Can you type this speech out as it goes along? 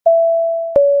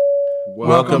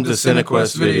Welcome to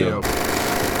CineKuest Video.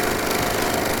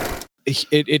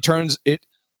 It turns it.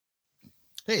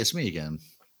 Hey, it's me again.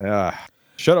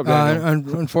 Shut up, Daniel.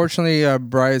 Unfortunately,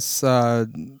 Bryce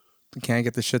can't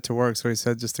get the shit to work, so he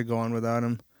said just to go on without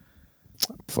him.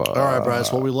 All right,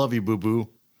 Bryce. Well, we love you, boo boo.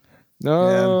 No,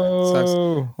 yeah, sucks.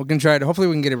 We can try it. Hopefully,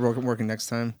 we can get it working next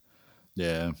time.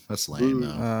 Yeah, that's lame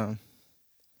though.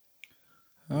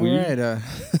 All right.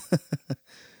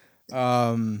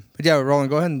 But yeah, Roland,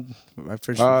 go ahead and like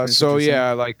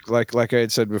I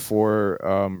had said before,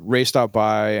 Ray stopped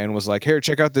by and was like, "Here,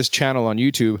 check out this channel on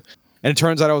YouTube," and it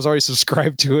turns out I was already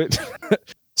subscribed to it.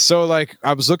 So like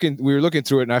we were looking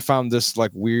through it, and I found this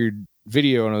like weird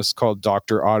video, and it was called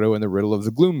Dr. Otto and the Riddle of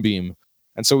the Gloom Beam.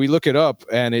 And so we look it up,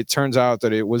 and it turns out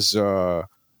that it was the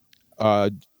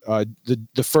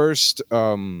first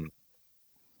film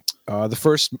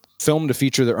to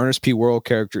feature the Ernest P. Worrell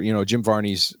character, Jim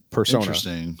Varney's persona.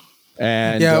 Interesting.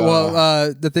 And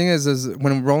the thing is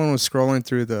when Roland was scrolling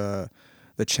through the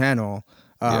channel,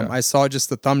 I saw just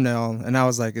the thumbnail, and I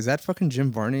was like, "Is that fucking Jim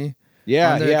Varney?"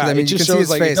 Yeah. I mean, it you just can see his shows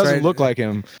like face, it doesn't right? look like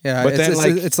him. Yeah, but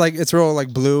it's real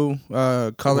like blue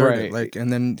colored, Right. like,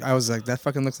 and then I was like, "That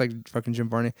fucking looks like fucking Jim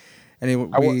Varney,"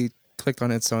 and we clicked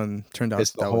on it, so and turned out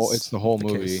it's the whole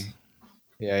movie. Case.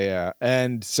 Yeah.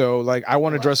 And so like I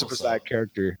want to dress up as that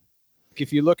character.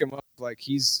 If you look him up, like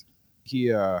he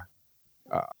wait a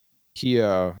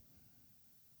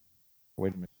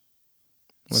minute.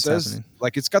 What's says, happening?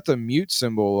 Like it's got the mute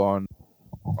symbol on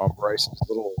Bryce's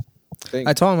little thing.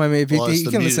 I told him, I mean, if he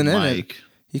can listen in mic.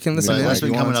 He can listen in. That's If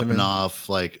been he coming wants, up and off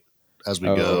like as we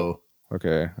go.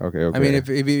 Okay. I mean, if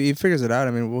he figures it out,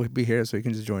 I mean, we'll be here, so he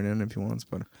can just join in if he wants.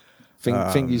 But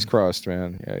fingers crossed,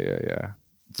 man. Yeah.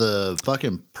 The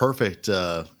fucking perfect,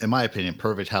 in my opinion,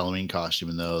 perfect Halloween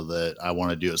costume, though, that I want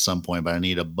to do at some point, but I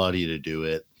need a buddy to do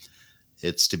it.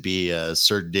 It's to be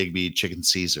Sir Digby Chicken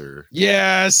Caesar.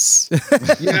 Yes.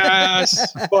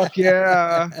 Yes. Fuck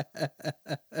yeah.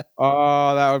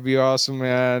 Oh, that would be awesome,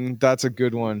 man. That's a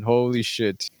good one. Holy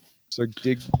shit. So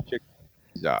Digby Chicken.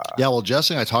 Yeah, well,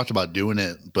 Jesse and I talked about doing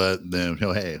it, but then,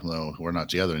 hey, well, we're not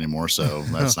together anymore, so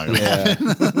that's not going to happen.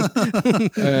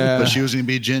 But she was going to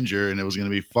be Ginger, and it was going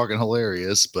to be fucking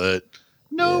hilarious, but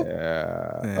no.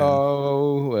 Yeah.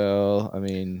 Oh, well, I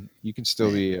mean, you can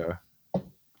still be...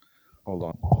 Hold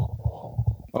on.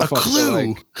 A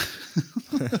clue.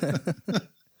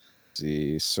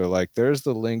 See, so like there's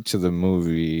the link to the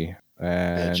movie,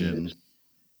 and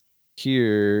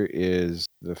here is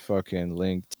the fucking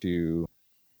link to...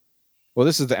 Well,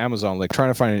 this is the Amazon link. Trying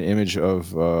to find an image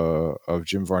of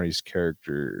Jim Varney's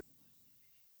character.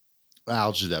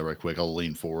 I'll just do that right quick. I'll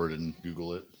lean forward and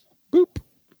Google it. Boop.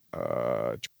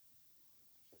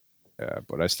 Yeah,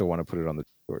 but I still want to put it on the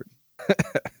Discord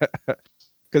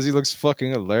because he looks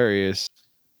fucking hilarious.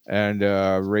 And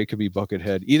Ray could be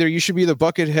Buckethead. Either you should be the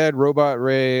Buckethead Robot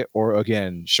Ray, or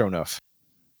again, Shonuff.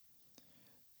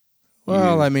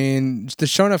 Well, I mean, the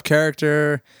Shonuff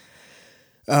character.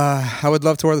 I would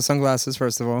love to wear the sunglasses,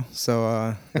 first of all.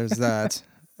 So there's that.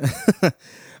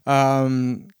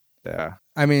 Yeah.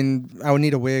 I mean, I would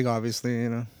need a wig, obviously,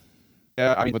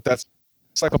 Yeah, I mean, but it's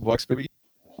like $1, baby.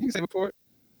 You can save it for it.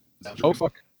 Oh,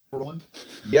 fuck.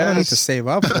 Yeah, I don't need to save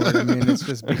up for it. I mean, it's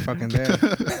just be fucking there.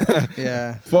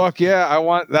 Yeah. Fuck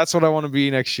yeah. That's what I want to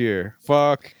be next year.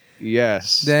 Fuck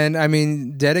yes. Then, I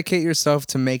mean, dedicate yourself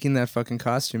to making that fucking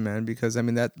costume, man, because, I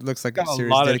mean, that looks like a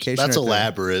serious dedication. That's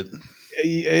elaborate.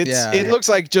 It looks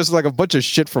like just like a bunch of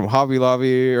shit from Hobby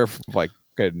Lobby or like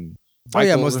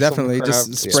most definitely.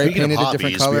 Just spray painted a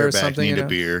different color or something. Need a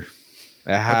beer.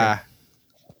 Okay.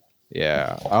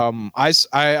 Yeah.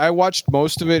 I watched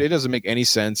most of it. It doesn't make any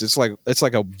sense. It's like a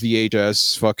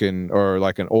VHS fucking or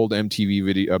like an old MTV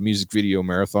video, music video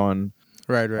marathon.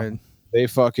 Right. They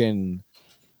fucking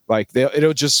like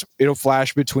it'll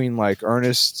flash between like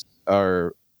Ernest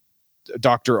or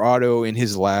Dr. Otto in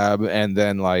his lab, and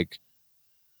then like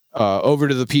over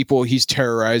to the people he's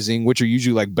terrorizing, which are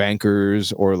usually like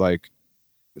bankers or like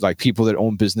people that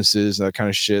own businesses and that kind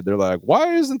of shit. They're like,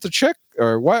 why isn't the check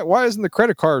or why isn't the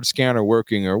credit card scanner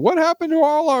working, or what happened to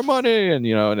all our money? And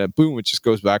and then boom, it just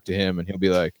goes back to him, and he'll be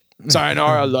like,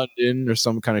 sayonara London or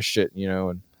some kind of shit,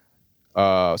 and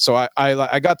so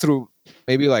I got through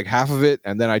maybe like half of it,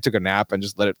 and then I took a nap and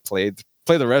just let it play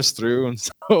the rest through. And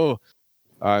so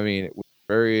I mean, it was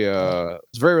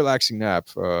it's a very relaxing nap,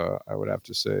 I would have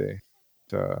to say.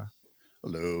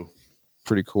 Hello.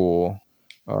 Pretty cool.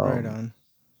 Right on.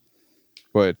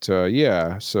 But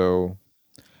yeah, so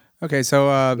okay, so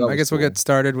I guess we'll get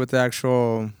started with the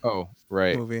actual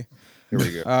movie. Here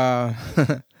we go.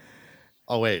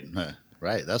 Oh wait,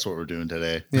 right. That's what we're doing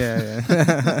today. Yeah.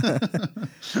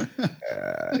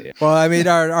 Well, I mean,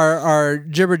 our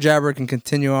jibber jabber can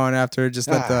continue on after. Just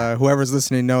let whoever's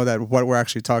listening know that what we're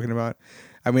actually talking about.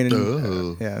 I mean,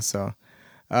 so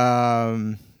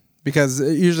because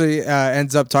it usually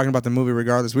ends up talking about the movie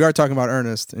regardless. We are talking about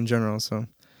Ernest in general, so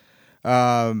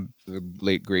The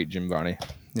late great Jim Varney.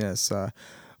 yes.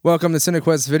 Welcome to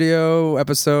CineKuest video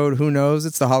episode. Who knows?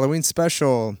 It's the Halloween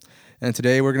special, and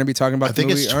today we're going to be talking about the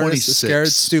movie Ernest Scared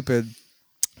Stupid.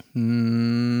 I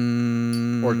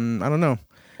don't know.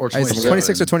 Or It's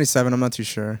 26 or 27. I'm not too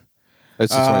sure.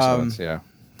 It's the 27th, yeah.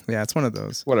 Yeah, it's one of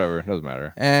those. Whatever, it doesn't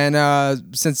matter. And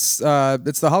since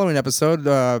it's the Halloween episode,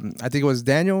 I think it was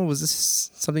Daniel. Was this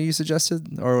something you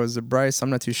suggested, or was it Bryce? I'm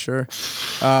not too sure.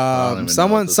 Someone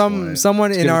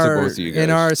in our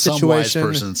situation. Some wise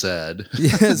person said,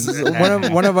 yes,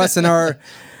 one of us in our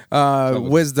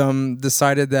wisdom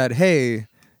decided that, hey,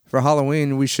 for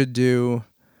Halloween we should do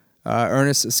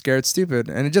Ernest Scared Stupid,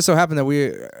 and it just so happened that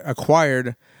we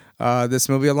acquired this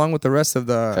movie along with the rest of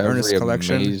the Ernest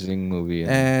collection. Amazing movie,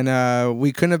 and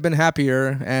we couldn't have been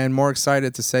happier and more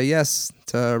excited to say yes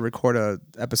to record a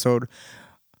episode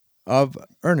of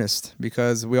Ernest,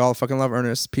 because we all fucking love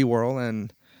Ernest P. Worrell,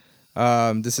 and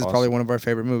this is probably one of our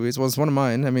favorite movies. Well, it's one of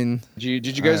mine. I mean, did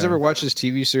you guys ever watch this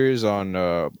TV series on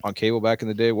cable back in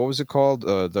the day? What was it called?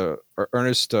 The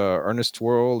Ernest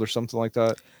World or something like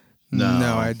that?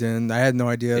 No, I didn't. I had no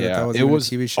idea that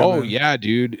was a TV show. Oh, yeah,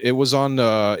 dude. It was on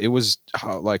it was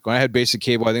like when I had basic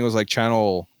cable, I think it was like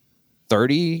channel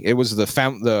 30. It was the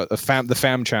fam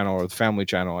channel, or the family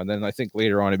channel. And then I think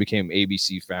later on it became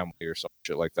ABC Family or some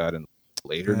shit like that in the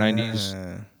later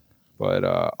 90s.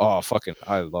 But fucking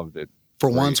I loved it. For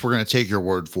once we're going to take your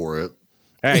word for it.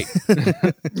 Hey.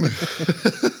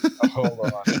 Hold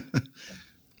on.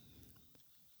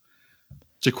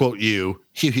 To quote you,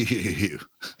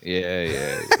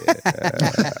 Yeah.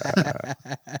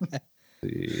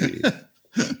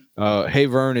 Hey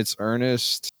Vern, it's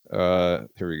Ernest. Here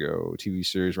we go. TV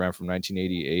series ran from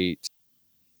 1988.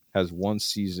 Has one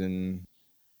season.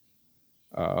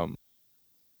 It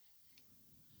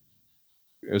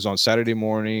was on Saturday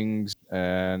mornings,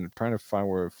 and I'm trying to find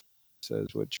where it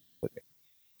says which.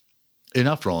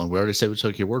 Enough, Roland. We already said we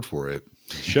took your word for it.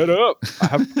 Shut up.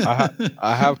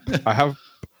 I have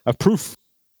proof.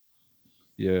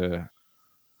 Yeah.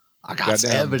 I got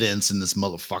evidence in this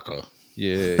motherfucker.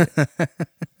 Yeah.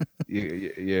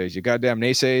 Yeah. You goddamn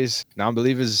naysays,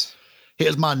 non-believers.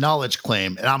 Here's my knowledge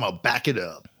claim, and I'm going to back it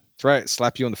up. That's right.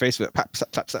 Slap you on the face with it. Pop,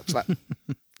 slap.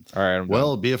 All right.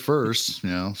 Well, it'd be a first, you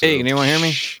know. So. Hey, can anyone hear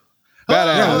me?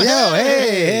 Badass. Yo,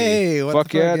 hey. What fuck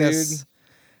the fuck? yeah, Yes. dude.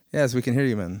 Yes, we can hear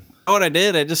you, man. You know what I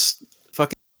did? I just I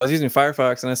was using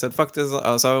Firefox, and I said, fuck this.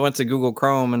 So I went to Google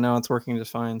Chrome, and now it's working just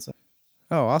fine. So.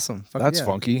 Oh, awesome. That's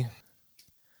funky.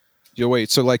 Yo, wait,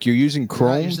 so like you're using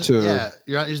Chrome you're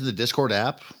not using the Discord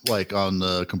app like on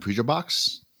the computer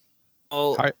box?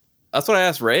 Oh, that's what I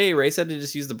asked Ray. Ray said to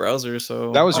just use the browser.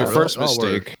 So that was your first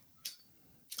mistake.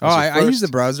 I use the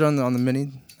browser on the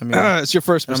Mini. I mean, it's your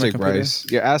first mistake, Bryce.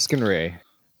 You're asking Ray.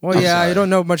 Well, I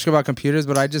don't know much about computers,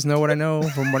 but I just know what I know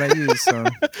from what I use. So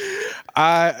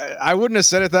I wouldn't have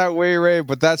said it that way, Ray,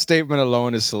 but that statement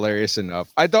alone is hilarious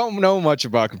enough. I don't know much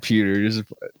about computers,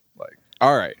 but like,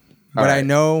 all right. But I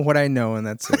know what I know, and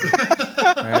that's it.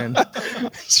 Right?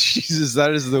 Jesus,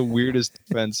 that is the weirdest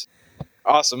defense.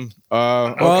 Awesome.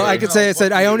 Well, okay. I could say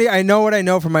I know what I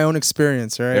know from my own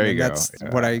experience, right? There you go. That's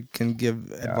what I can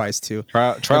give advice to.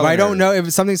 If I don't know,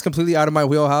 if something's completely out of my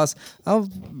wheelhouse, I'll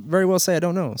very well say I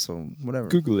don't know. So whatever.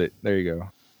 Google it. There you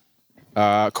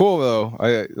go. Cool though.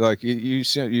 I like you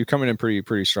coming in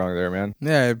pretty strong there, man.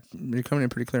 Yeah, you're coming in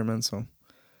pretty clear, man. So you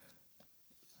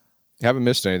haven't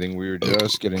missed anything. We were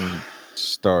just getting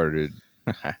started.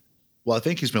 Well, I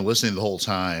think he's been listening the whole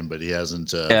time, but he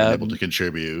hasn't been able to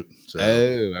contribute. So.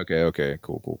 Oh, okay.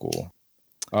 Cool.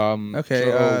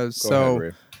 Okay, so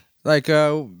ahead, like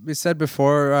we said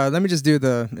before, let me just do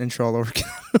the intro all over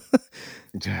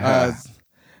again.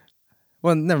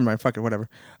 Well, never mind. Fuck it. Whatever.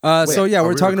 So yeah,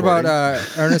 we're talking about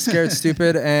Ernest Scared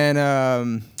Stupid,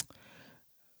 and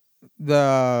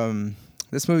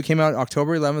this movie came out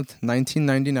October 11th,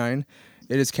 1999.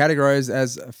 It is categorized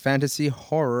as fantasy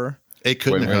horror. It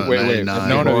couldn't have wait.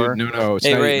 99. No. It's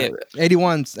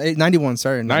 91.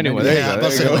 Sorry, 91. There you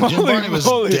go. Jim Varney was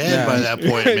dead by that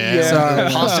point, man.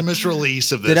 Yeah. Posthumous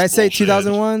release of this. Did I say bullshit.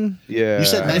 2001? Yeah. You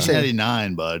said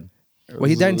 1999, bud. Well,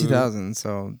 he died in 2000,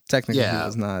 so technically he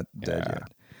was not dead yet.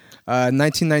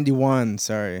 1991.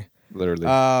 Sorry. Literally.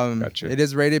 Gotcha. It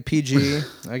is rated PG.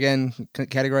 Again,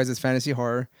 categorized as fantasy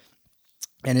horror.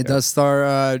 And it does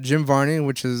star Jim Varney,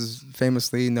 which is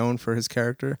famously known for his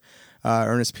character.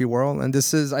 Ernest P. Worrell, and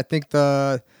this is, I think,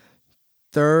 the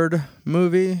third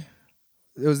movie.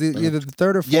 It was either the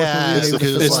third or fourth Yeah, movie. It's the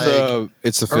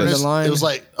fifth. Ernest, line. it was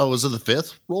like, oh, was it the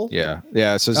fifth role? Yeah.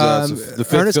 It says the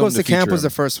fifth Ernest film Goes to Camp was the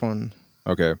first one.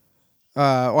 Okay.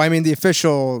 Well, I mean, the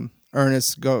official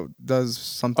Ernest does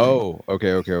something. Oh,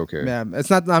 okay. Yeah, it's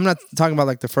not. I'm not talking about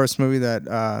like the first movie that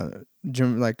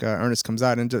Ernest comes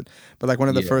out into, but like one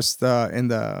of the first in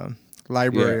the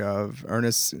library of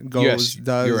Ernest goes,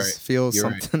 does, feels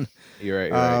something. Right. You're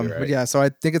right. But yeah, so I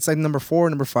think it's like number 4,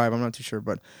 number 5. I'm not too sure,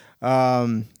 but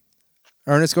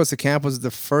Ernest Goes to Camp was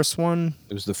the first one.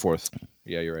 It was the fourth.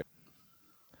 Yeah, you're right.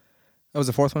 That was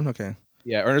the fourth one. Okay.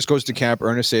 Yeah, Ernest Goes to Camp,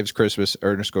 Ernest Saves Christmas,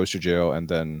 Ernest Goes to Jail, and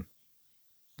then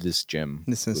this gem.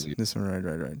 This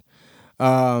one,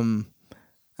 right.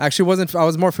 Actually, wasn't. I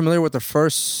was more familiar with the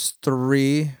first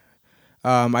 3.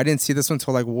 I didn't see this one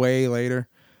until like way later.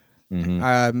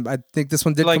 Mm-hmm. I think this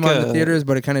one did come out in the theaters,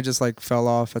 but it kind of just like fell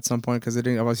off at some point because it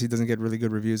obviously doesn't get really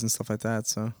good reviews and stuff like that.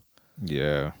 So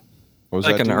yeah. What was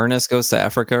like that an Ernest Goes to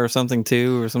Africa or something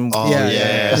too, or some. Oh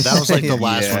yeah. That was like the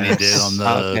last one he did on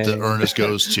the Ernest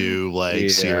Goes to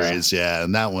series. Yeah,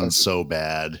 and that one's so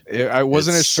bad. I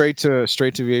wasn't it straight to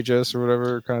VHS or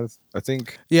whatever kind of. I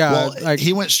think. Yeah, well,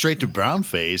 he went straight to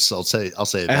brownface. I'll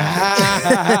say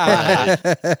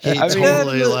that. He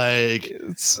totally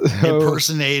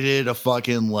impersonated a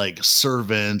fucking like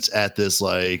servant at this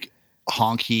like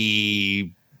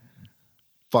honky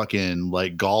fucking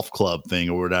like golf club thing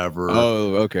or whatever.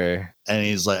 Oh, okay. And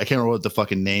he's like, I can't remember what the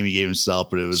fucking name he gave himself,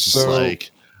 but it was just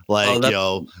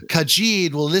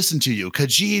Khajiit will listen to you.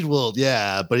 Khajiit will,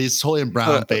 but he's totally in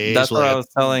brown face. That's what I was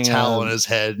telling towel on his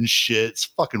head and shit. It's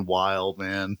fucking wild,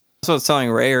 man. That's what I was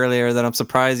telling Ray earlier, that I'm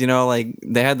surprised, like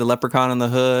they had the Leprechaun in the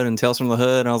Hood and Tales from the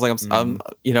Hood, and I was like, I'm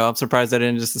surprised I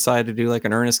didn't just decide to do like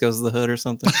an Ernest Goes to the Hood or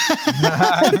something.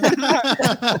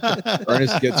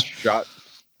 Ernest gets shot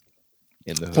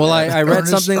in the hood. Well, I read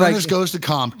something like Ernest Goes to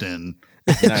Compton.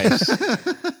 Nice.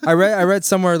 I read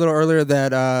somewhere a little earlier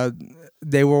that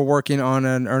they were working on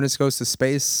an Ernest Goes to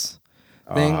Space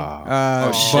thing. Shit.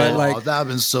 But like that would have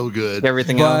been so good.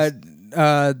 Everything else.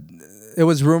 It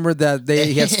was rumored that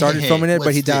he had started filming it,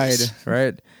 but he died.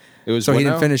 Right. It was so he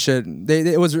didn't finish it.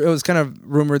 It was kind of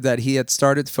rumored that he had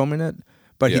started filming it,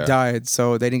 but he died,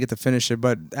 so they didn't get to finish it.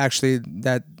 But actually,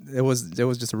 that it was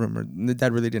just a rumor.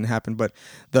 That really didn't happen. But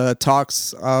the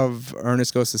talks of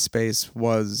Ernest Goes to Space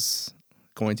was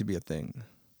going to be a thing.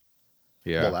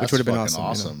 Yeah, well, which would have been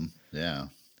awesome. Yeah.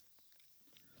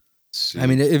 I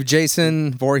mean, if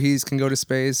Jason Voorhees can go to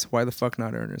space, why the fuck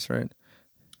not Ernest, right?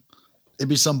 It'd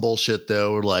be some bullshit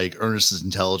though, where like Ernest's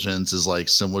intelligence is like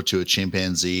similar to a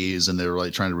chimpanzee's, and they were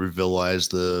like trying to revitalize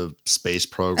the space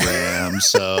program.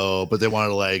 But they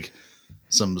wanted like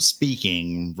some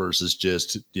speaking versus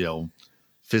just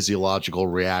physiological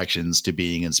reactions to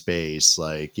being in space.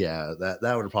 Like, that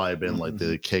would have probably been like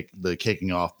the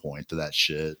kicking off point to that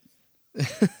shit.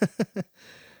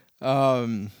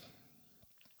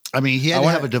 I mean, he had to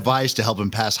have a device to help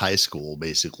him pass high school,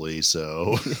 basically.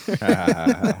 So,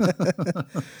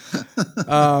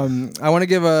 I want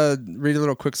to read a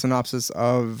little quick synopsis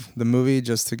of the movie,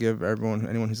 just to give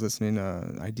anyone who's listening,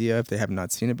 an idea if they have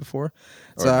not seen it before.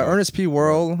 Ernest P.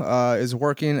 Worrell is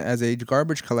working as a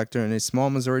garbage collector in a small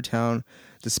Missouri town.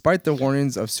 Despite the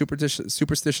warnings of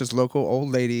superstitious local old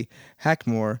lady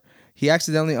Hackmore, he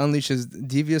accidentally unleashes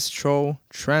devious troll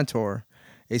Trantor,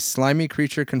 a slimy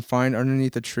creature confined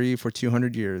underneath a tree for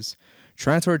 200 years.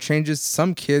 Trantor changes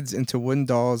some kids into wooden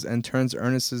dolls and turns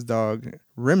Ernest's dog,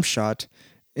 Rimshot,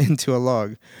 into a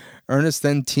log. Ernest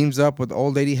then teams up with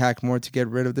old lady Hackmore to get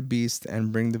rid of the beast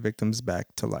and bring the victims back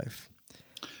to life.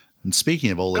 And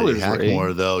speaking of old lady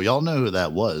Hackmore, though, y'all know who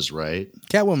that was, right?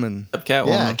 Catwoman.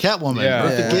 Yeah, Catwoman.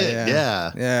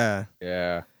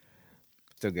 Yeah.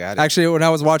 Still got it. Actually, when I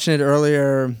was watching it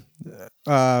earlier...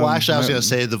 I was going to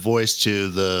say the voice to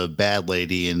the bad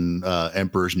lady in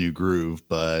Emperor's New Groove,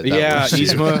 but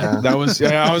Yzma. That was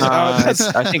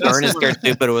I think Ernest Scared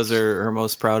Stupid was her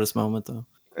most proudest moment, though.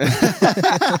 When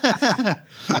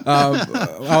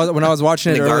I was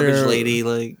watching it earlier, garbage lady,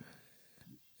 like,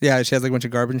 yeah, she has like a bunch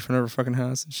of garbage in front of her fucking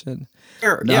house and shit.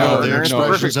 They're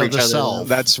expressions of the self.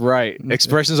 That's right.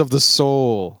 Expressions of the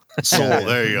soul.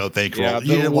 There you go. Thank you.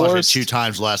 You didn't watch it 2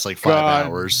 times the last like 5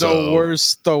 hours.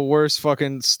 The worst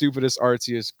fucking stupidest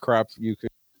artsiest crap you could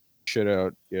shit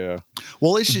out. Yeah.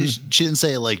 Well, at least she didn't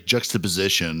say like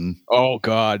juxtaposition. Oh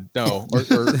God, no. God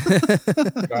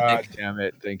damn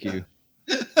it. Thank you.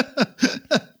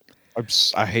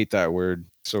 I hate that word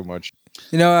so much.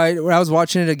 You know, when I was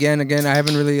watching it again, I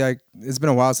haven't really like. It's been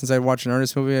a while since I watched an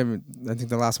Ernest movie. I think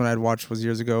the last one I'd watched was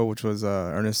years ago, which was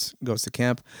Ernest Goes to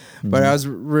Camp. But I was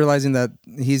realizing that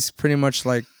he's pretty much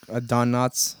like a Don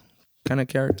Knotts kind of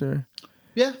character.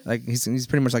 Yeah, like he's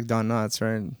pretty much like Don Knotts,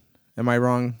 right? Am I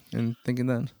wrong in thinking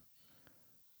that?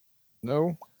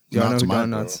 No, You all know who Don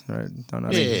Knotts, right? Don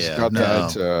Knotts. Yeah,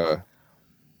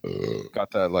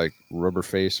 got that like rubber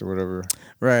face or whatever.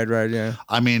 Right, yeah.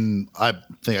 I mean, I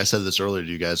think I said this earlier to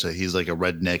you guys that he's like a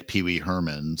redneck Pee Wee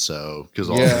Herman. So because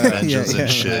all the inventions and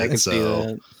shit. I can see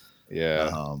that.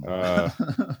 Yeah.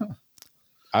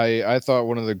 I thought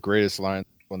one of the greatest lines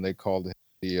when they called him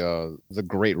the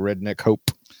Great Redneck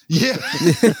Hope. Yeah.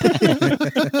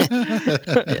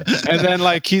 And then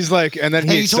like he's like, and then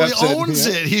he totally accepts owns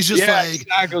it. He's just like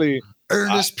exactly.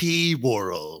 Ernest P.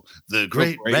 Worrell, the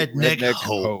great redneck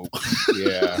hope.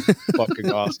 Yeah,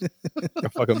 fucking awesome. A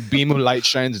fucking beam of light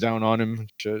shines down on him.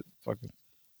 Shit, fucking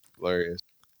hilarious.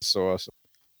 So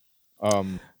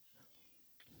awesome.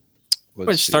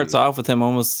 Which starts off with him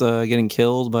almost getting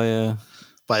killed by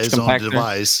his own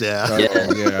device. Yeah.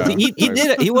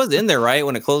 He was in there, right,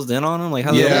 when it closed in on him. Like,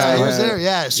 how he was there.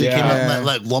 Yeah, so he came out in that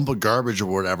like lump of garbage or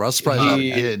whatever. I was surprised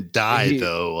he didn't die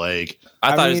though. Like,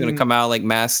 I thought he was gonna come out like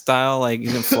Mask style, like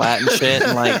he's gonna flatten shit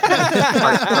and like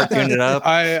cartoon it up.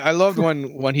 I loved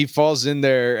when he falls in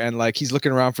there and like he's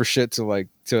looking around for shit to like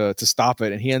to stop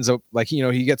it, and he ends up like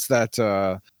he gets that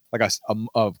like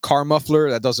a car muffler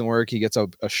that doesn't work. He gets a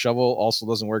shovel, also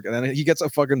doesn't work, and then he gets a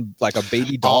fucking like a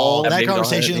baby doll. That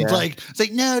conversation is like, it's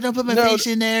like, no, don't put my face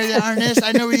in there, Ernest.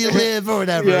 I know where you live or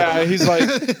whatever. Yeah, he's like,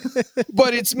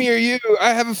 but it's me or you.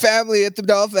 I have a family at the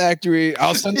doll factory.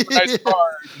 I'll send you a nice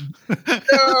card.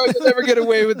 No, you'll never get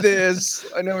away with this.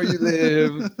 I know where you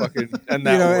live. Fucking, and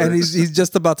that works. And he's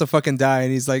just about to fucking die,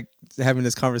 and he's like having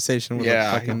this conversation with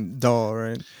a fucking doll,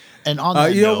 right? And on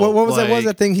that note, what was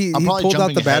that thing? He pulled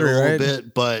out the battery, a right?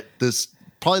 Bit, but this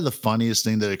probably the funniest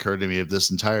thing that occurred to me of this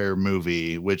entire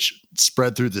movie, which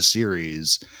spread through the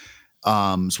series,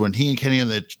 is when he and Kenny in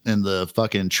the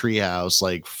fucking treehouse,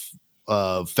 like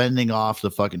fending off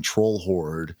the fucking troll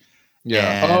horde.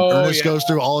 Yeah, and Ernest goes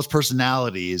through all his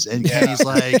personalities, and Kenny's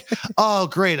like, "Oh,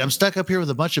 great! I'm stuck up here with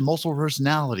a bunch of multiple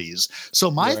personalities." So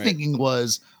my thinking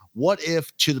was, what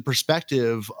if, to the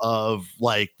perspective of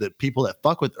like the people that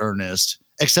fuck with Ernest,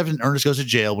 except when Ernest goes to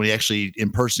jail when he actually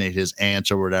impersonated his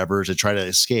aunts or whatever to try to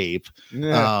escape,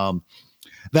 that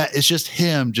it's just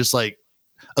him, just like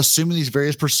assuming these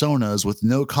various personas with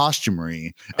no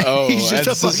costumery. He's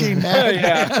just a fucking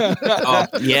madman.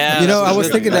 Yeah. You know, I was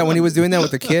thinking that when he was doing that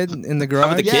with the kid in the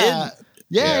garage. The kid.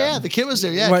 Yeah, the kid was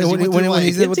there. Yeah, when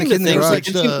he's with the kid in the garage,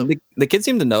 the kid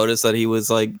seemed to notice that he was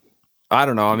like, I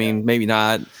don't know. I mean, maybe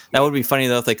not. That would be funny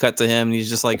though if they cut to him and he's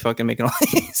just like fucking making all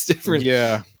these different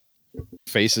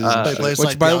faces.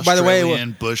 Which, by the way,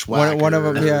 one of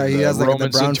them, he has like the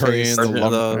brown face. The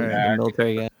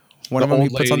military guy. One of them, he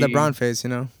puts on the brown face.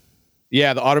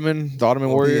 Yeah, the Ottoman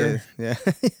warrior. Yeah.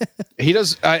 He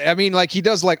does. I mean, like he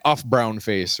does like off brown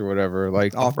face or whatever.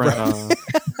 Like off brown.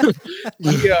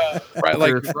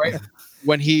 Right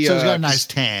when he. So he's got a nice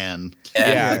tan.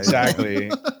 Yeah, exactly.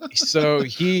 So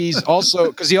he's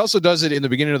also, because he also does it in the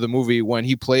beginning of the movie when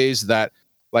he plays that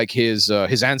like his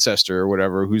ancestor or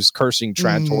whatever who's cursing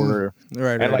Trantor.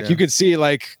 Right. And like you could see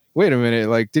like, wait a minute,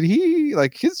 like did he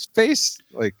like his face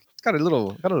like got a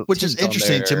little which is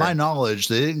interesting. To my knowledge,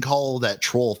 they didn't call that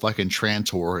troll fucking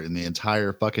Trantor in the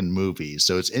entire fucking movie.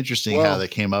 So it's interesting how they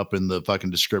came up in the fucking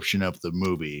description of the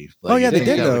movie. Like, they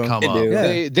did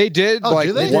though. They did like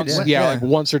once, like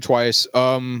once or twice.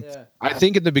 I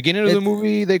think in the beginning of the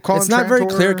movie they call him not Trantor. very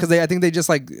clear because I think they just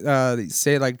like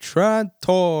say like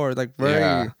Trantor, like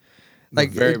very like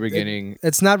very beginning.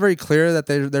 It's not very clear that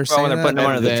they're saying when they're putting him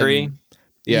under the tree.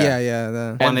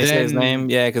 Yeah. When they say his name,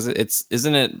 because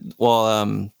isn't it?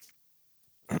 Well,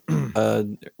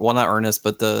 not Ernest,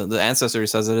 but the ancestor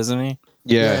says it, isn't he?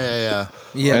 Yeah.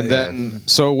 And then,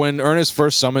 so when Ernest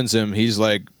first summons him, he's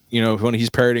like, when he's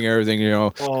parroting everything,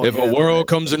 if a world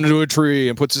comes into a tree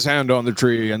and puts his hand on the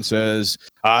tree and says,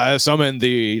 "I summon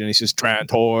thee," and he says,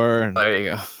 "Trantor." And, there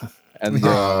you go. And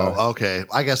okay.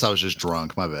 I guess I was just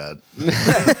drunk. My bad.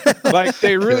 Like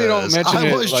they really don't mention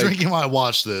it. I was drinking when I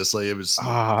watched this. Like it was.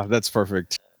 That's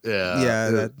perfect. Yeah.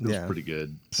 That was pretty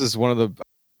good. This is one of the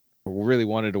really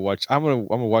wanted to watch. I'm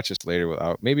gonna watch this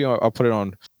later. Maybe I'll put it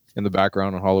on in the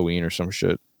background on Halloween or some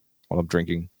shit while I'm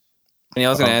drinking. I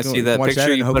was gonna ask you that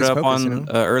picture you put up on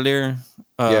earlier.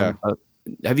 Have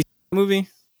you seen the movie?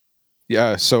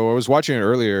 Yeah. So I was watching it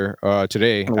earlier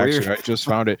today. Actually, I just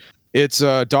found it. It's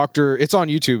it's on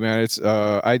YouTube, man. It's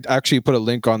I actually put a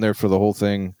link on there for the whole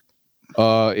thing.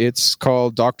 It's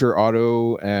called Dr.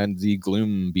 Otto and the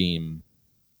Gloom Beam.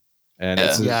 And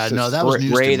that was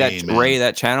news Ray. to me, man. Ray,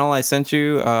 that channel I sent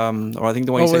you, or I think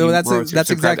the one you said that's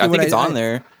exactly I think what it's on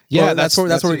there. Yeah, well, that's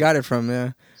where we got it from.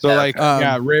 Yeah. So Ray.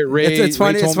 It's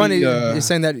funny. Ray It's funny. Me, You're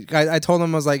saying that. I told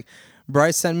him, I was like,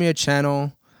 Bryce sent me a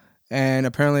channel, and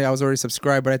apparently I was already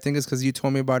subscribed, but I think it's because you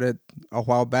told me about it a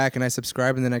while back, and I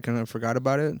subscribed, and then I kind of forgot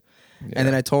about it. Yeah. And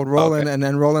then I told Roland, and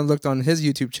then Roland looked on his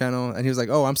YouTube channel, and he was like,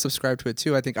 "Oh, I'm subscribed to it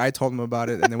too." I think I told him about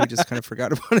it, and then we just kind of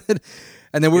forgot about it.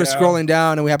 And then we were scrolling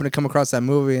down, and we happened to come across that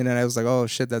movie, and then I was like, "Oh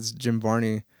shit, that's Jim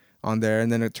Varney on there."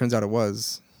 And then it turns out it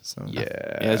was. So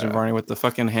Jim Varney with the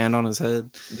fucking hand on his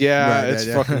head. Yeah, it's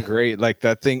fucking great. Like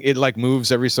that thing, it like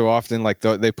moves every so often. Like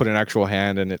they put an actual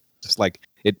hand, and it just like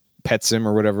it pets him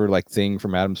or whatever, like thing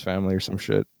from Addams Family or some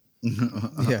shit.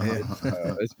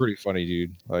 It's pretty funny,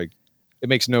 dude. Like. It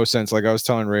makes no sense. Like I was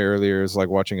telling Ray earlier, it's like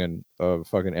watching a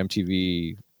fucking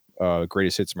MTV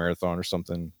Greatest Hits marathon or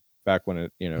something back when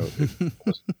it was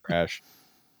crash.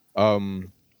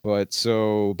 But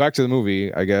so back to the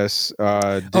movie, I guess.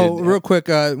 Real quick,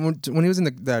 when he was in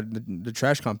the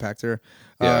trash compactor,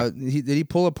 did he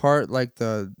pull apart like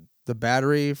the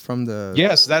battery from the?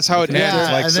 Yes, that's how it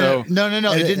ends. Like so. No.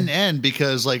 It didn't end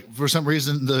because like for some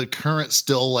reason the current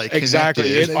still like exactly.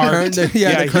 It arcs.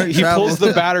 He pulls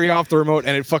the battery off the remote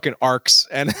and it fucking arcs,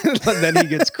 and then he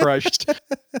gets crushed.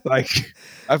 Like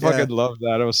I fucking love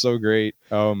that. It was so great.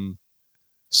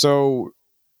 So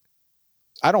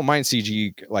I don't mind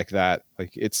CG like that.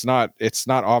 Like it's not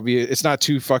obvious. It's not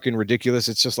too fucking ridiculous.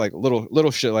 It's just like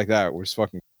little shit like that was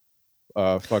fucking.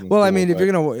 Well, cool, I mean, if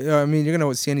you're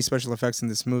gonna see any special effects in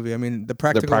this movie, I mean, the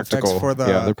practical effects for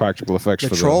the practical effects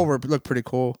the troll look pretty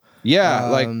cool. Yeah,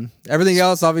 like everything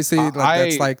else, obviously,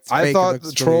 that's like I fake. thought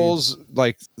the trolls,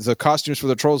 like the costumes for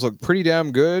the trolls, look pretty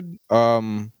damn good.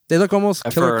 They look almost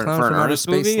Killer Clown for an from Outer Ernest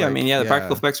Space. movie. I mean, the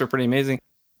practical effects were pretty amazing.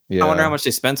 Yeah. I wonder how much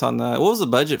they spent on that. What was the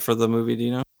budget for the movie? Do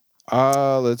you know?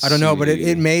 I don't know, but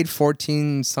it made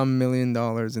 $14 some million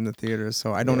in the theater,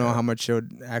 so I don't know how much it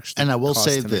would actually. And I will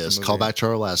say this: call back to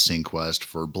our last CineKuest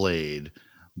for Blade.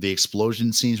 The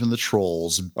explosion scenes from the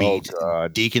trolls beat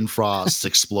Deacon Frost's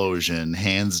explosion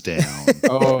hands down.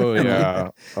 Oh yeah,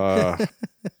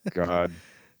 God,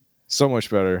 so much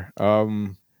better.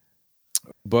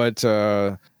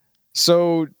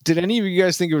 So did any of you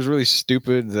guys think it was really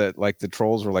stupid that like the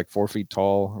trolls were like 4 feet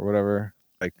tall or whatever?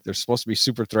 Like they're supposed to be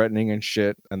super threatening and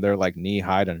shit, and they're like knee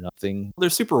high to nothing.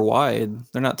 They're super wide.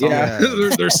 They're not tall. Yeah,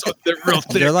 they're real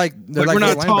thick. They're like we're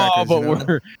not tall, but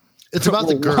we're. It's about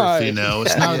the girth, wide.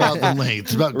 It's not about the length.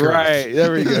 It's about girth. Right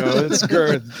there we go. It's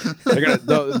girth.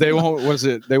 They won't. What is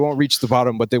it? They won't reach the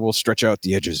bottom, but they will stretch out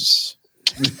the edges.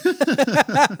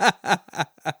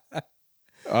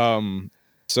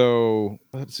 So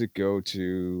let's it go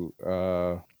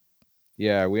to?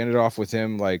 We ended off with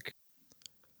him like.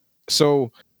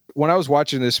 So when I was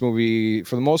watching this movie,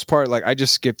 for the most part, like I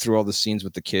just skipped through all the scenes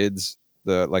with the kids.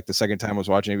 The second time I was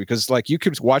watching it, because like you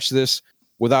could watch this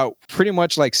without pretty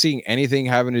much like seeing anything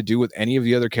having to do with any of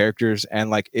the other characters, and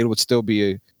like it would still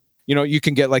be you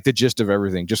can get like the gist of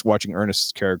everything just watching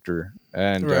Ernest's character,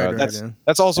 and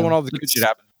that's also when all the good shit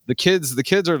happens. The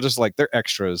kids are just like they're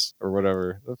extras or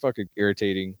whatever. They're fucking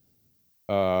irritating.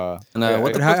 How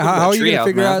are you gonna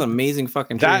figure out that amazing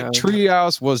fucking treehouse? That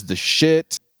treehouse was the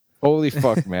shit. Holy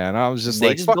fuck, man! I was just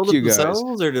like, "Fuck you guys!"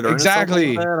 Or did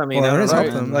exactly. I mean,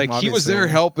 like obviously. He was there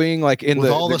helping, like in with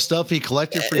all the stuff he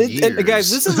collected for years. Guys,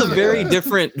 this is a very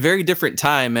different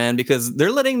time, man, because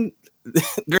they're letting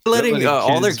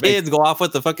all their kids go off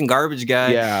with the fucking garbage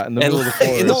guy. Yeah, in the middle of the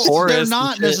forest. In the forest. They're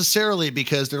not necessarily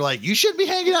because they're like, you should be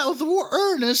hanging out with the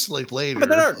Ernest like later. But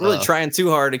they're not really trying too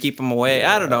hard to keep them away.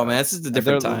 I don't know, man. This is a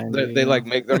different time.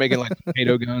 They're making like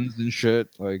potato guns and shit.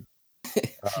 Like,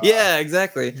 yeah,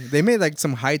 exactly. They made like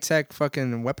some high tech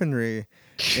fucking weaponry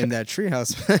in that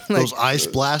treehouse. Like, those ice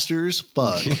blasters,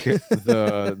 fuck.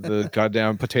 the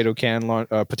goddamn potato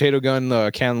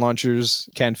gun can launchers,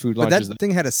 canned food launchers. That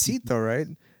thing had a seat though, right?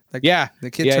 Like,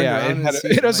 the kid turned around.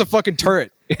 It was a fucking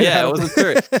turret. Yeah, it was a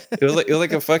turret. It was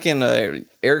like a fucking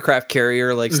aircraft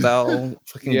carrier like style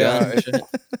fucking gun. And shit.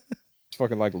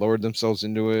 Fucking like lowered themselves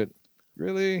into it.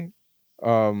 Really?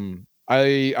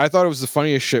 I thought it was the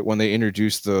funniest shit when they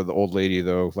introduced the old lady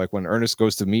though. Like when Ernest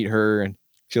goes to meet her and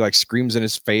she like screams in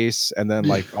his face, and then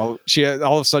like all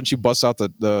of a sudden she busts out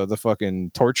the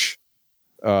fucking torch.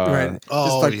 Right.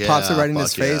 Just pops it right in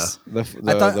his face.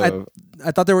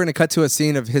 I thought they were gonna cut to a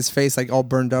scene of his face like all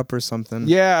burned up or something.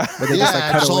 Yeah. But they just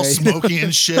like cut all away. smoky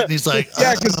and shit. And he's like,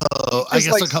 I guess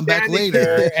I'll come back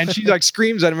later. And she like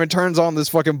screams at him and turns on this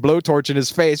fucking blowtorch in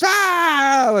his face.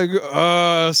 Ah! Like,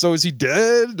 so is he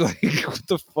dead? Like, what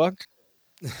the fuck?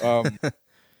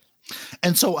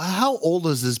 And so, how old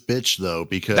is this bitch though?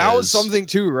 Because that was something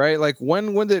too, right? Like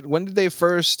when did they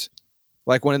first?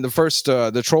 Like when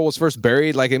the troll was first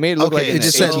buried, like it made it look like it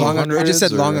just said long. It just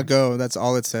said long or- ago. That's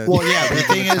all it said. Well, yeah. The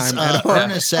thing is, Time at all.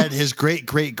 Ernest said his great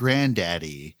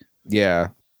granddaddy. Yeah.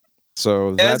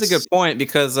 So That's a good point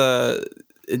because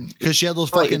Because she had those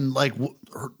fucking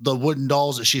the wooden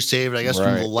dolls that she saved, I guess,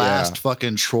 from the Right, last yeah.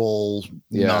 fucking troll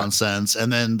Yeah. nonsense,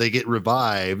 and then they get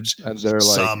revived and they're like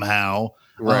somehow.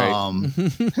 right.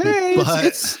 Hey, But-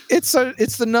 it's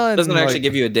the nun. doesn't actually like-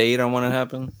 give you a date on when it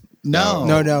happened. No,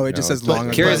 No. It just says But long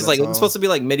ago. Curious, like that's it's all. supposed to be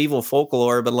like medieval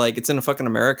folklore, but like it's in fucking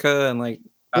America and like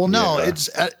Well, no, Yeah.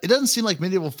 it doesn't seem like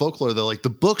medieval folklore though. Like the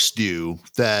books do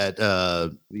that.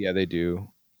 Yeah, they do.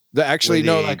 Actually,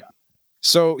 no, like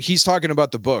so he's talking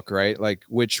about the book, right? Like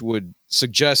which would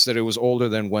suggest that it was older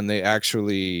than when they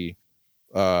actually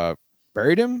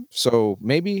buried him. So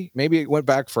maybe it went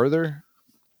back further.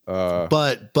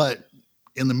 But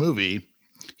in the movie,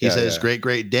 he Yeah, says yeah.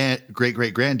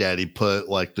 great granddaddy put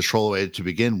like the troll away to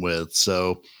begin with.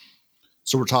 So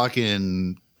we're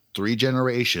talking 3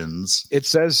 generations. It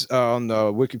says on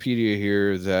the Wikipedia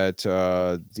here that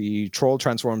the troll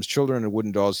transforms children into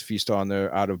wooden dolls to feast on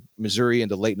their out of Missouri in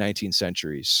the late 19th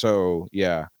century. So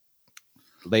yeah,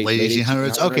 Late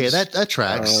 1800s. Okay, that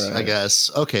tracks, All right. I guess.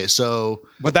 Okay, so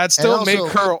but that still also-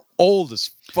 make her old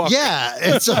as fuck. yeah,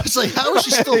 and so it's like, how is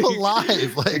she still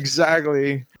alive? Like,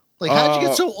 Exactly. like how'd you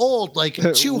get so old? Like wait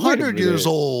a 200 years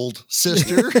minute. old,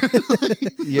 sister.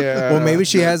 Yeah. Well, maybe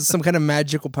she has some kind of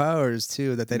magical powers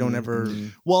too that they don't ever.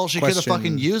 Well, she could have Question.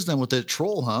 fucking used them with that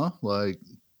troll, huh? Like,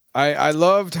 I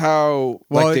loved how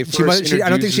Well, like they she first might, I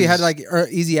don't think she had introduces-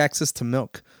 like easy access to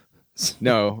milk.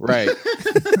 no, right.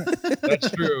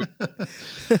 That's true.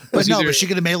 but no, either- but she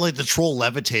could have made like the troll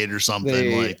levitate or something.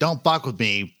 They- Like, don't fuck with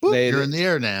me. Boop, they- you're in the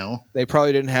air now. They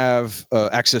probably didn't have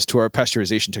access to our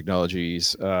pasteurization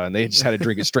technologies, and they just had to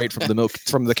drink it straight from the milk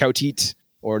from the cow teat,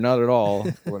 or not at all,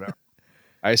 or whatever.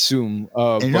 I assume.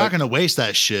 And you're not going to waste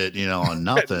that shit, on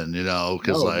nothing,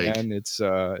 because like man, it's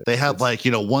they have like,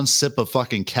 1 sip of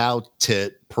fucking cow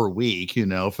tit per week,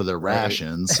 for their Right.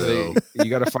 rations. So you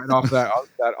got to fight off that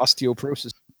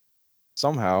osteoporosis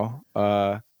somehow.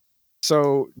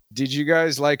 So did you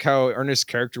guys like how Ernest's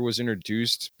character was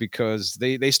introduced? Because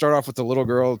they start off with the little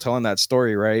girl telling that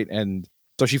story, right? And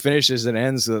so she finishes and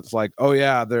ends with like, oh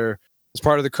yeah, as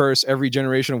part of the curse, every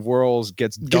generation of worlds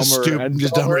gets dumber and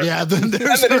just dumber. dumber. Yeah, then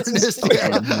there's And then it's Ernest.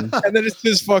 just- and then it's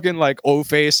this fucking like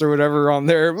O-face or whatever on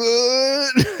there.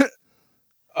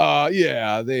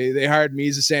 Yeah, they hired me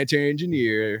as a sanitary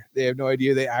engineer. They have no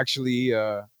idea they actually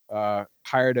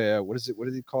hired what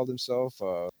did he call himself?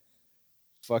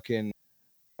 Fucking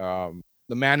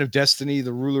the man of destiny,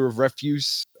 the ruler of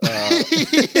refuse,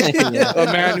 a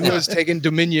man who has taken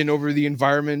dominion over the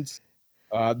environment.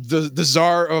 The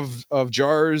czar of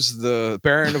jars, the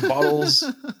baron of bottles,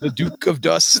 the duke of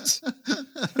dust.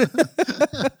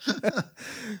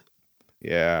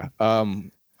 Yeah.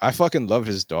 I fucking love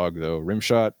his dog though.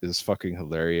 Rimshot is fucking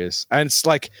hilarious. And it's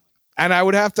like, and I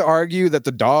would have to argue that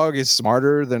the dog is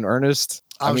smarter than Ernest.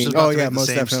 I was mean, just about oh, to yeah, make the most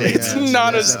same definitely, it's statement.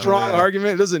 not a Yeah. strong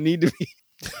argument. It doesn't need to be.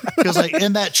 Because like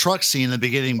in that truck scene in the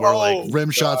beginning where like Oh,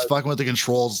 Rimshot's God. fucking with the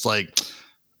controls, it's like,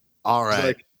 all right.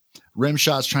 like-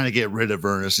 Rimshot's trying to get rid of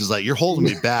Ernest. He's like, you're holding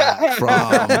me back from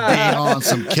being on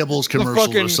some Kibbles commercials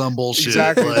or fucking- some bullshit.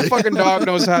 Exactly. Like- The fucking dog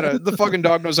knows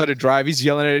how to drive. He's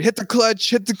yelling at it, hit the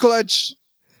clutch.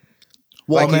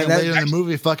 well, Like, man, that- later in the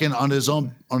movie, fucking on his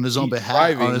own behalf,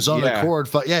 driving, on his own yeah. accord.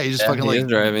 He just Yeah, fucking he like is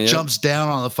driving, yeah. jumps down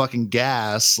on the fucking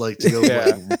gas, like to go.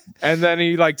 Yeah. like, And then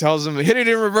he like tells him, hit it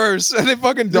in reverse. And the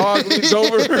fucking dog leans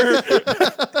over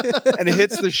and it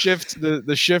hits the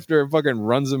shifter and fucking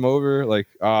runs him over. Like,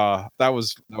 that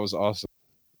was awesome.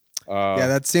 Yeah,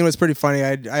 that scene was pretty funny.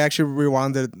 I actually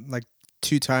rewound it like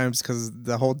 2 times because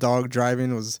the whole dog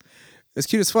driving was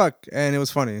cute as fuck and it was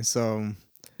funny. So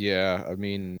yeah, I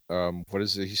mean, what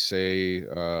does he say?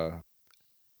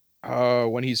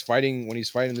 When he's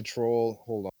fighting the troll,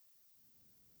 hold on.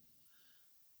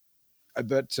 I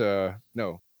bet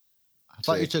no. I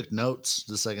thought you took notes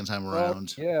the second time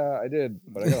around. Yeah, I did,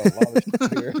 but I got a lot of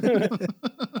shit here.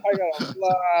 I got a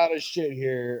lot of shit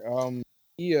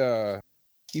here.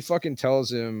 He fucking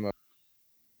tells him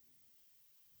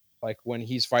like when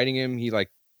he's fighting him, he like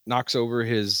knocks over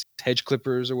his hedge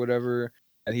clippers or whatever.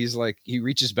 And he's like, he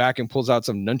reaches back and pulls out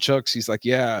some nunchucks. He's like,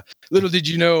 yeah, little did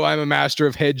you know I'm a master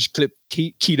of hedge clip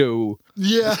keto,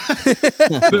 Yeah.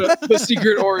 the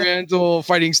secret oriental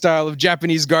fighting style of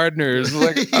Japanese gardeners.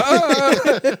 Like,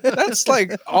 that's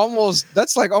like almost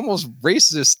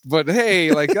racist, but hey,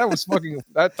 like that was fucking,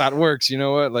 that works. You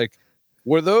know what? Like,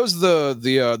 Were those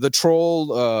the troll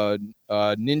ninja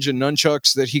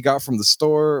nunchucks that he got from the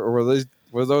store, or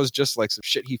were those just like some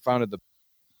shit he found at the?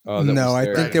 No,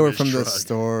 I think they were His from the truck.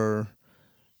 store.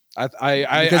 I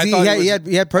Because thought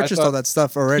he had purchased all that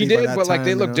stuff already. He did, by that but like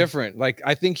they time, look different. Like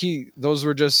I think those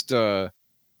were just how.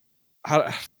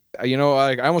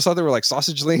 Like I almost thought they were like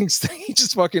sausage links. He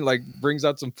just fucking like brings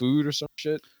out some food or some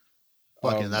shit.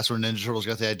 Fucking, that's where Ninja Turtles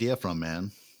got the idea from,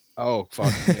 man. Oh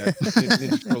fuck! Yeah.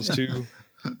 Ninja Turtles 2.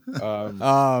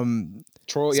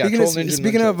 Troll.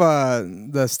 Speaking of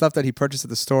the stuff that he purchased at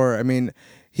the store, I mean,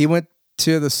 he went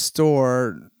to the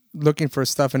store looking for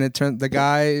stuff, and it turned the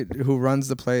guy who runs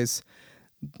the place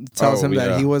tells him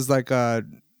that he was like the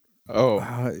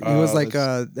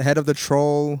head of the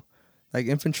troll. Like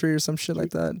infantry or some shit like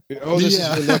that. Oh, this is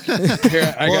your lucky.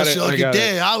 Here, I got it. Lucky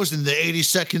day. I was in the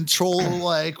 82nd Troll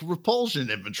like repulsion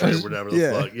infantry or whatever the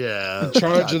fuck. Yeah, in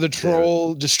charge of the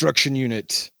troll destruction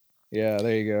unit. Yeah,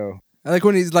 there you go. I like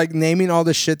when he's like naming all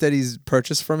the shit that he's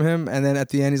purchased from him, and then at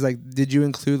the end he's like, "Did you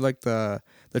include like the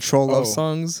troll love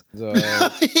songs?" The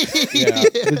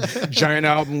giant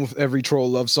album with every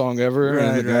troll love song ever. Right,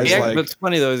 and the guy's but it's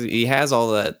funny though. He has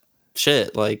all that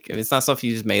shit. Like it's not stuff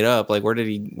he just made up. Like where did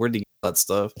he get that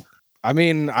stuff? I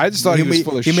mean, I just thought he was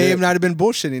full of shit. He may have not have been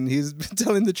bullshitting. He's been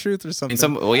telling the truth or something.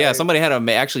 Somebody had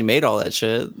actually made all that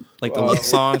shit. Like the love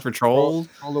song for trolls.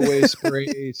 Troll away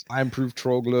spray, slime-proof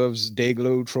troll gloves, day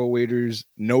glow troll waders,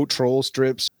 no troll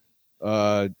strips,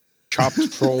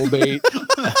 chopped troll bait,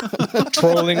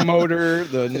 trolling motor,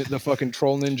 the fucking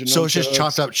troll ninja. So it's just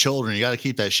chopped up children. You got to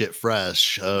keep that shit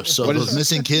fresh. So those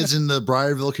missing kids in the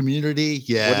Briarville community,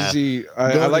 yeah. What is he?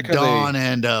 I like Don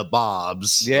and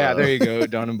Bob's. Yeah, there you go,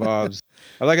 Don and Bob's.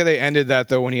 I like how they ended that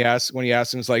though when he asked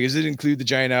him, it's like, "Does it include the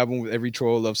giant album with every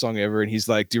troll love song ever?" And he's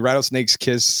like, "Do rattlesnakes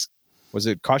kiss? Was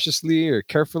it cautiously or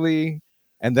carefully?"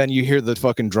 And then you hear the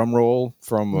fucking drum roll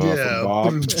from Bob,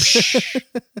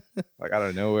 like out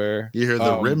of nowhere. You hear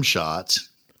the rim shot.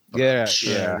 Yeah,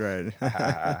 right.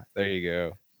 There you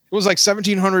go. It was like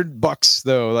 $1,700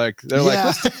 though. Like they're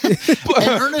like, and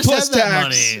Ernest plus had that tax.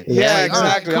 money. Yeah,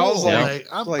 exactly. Cool. I was like,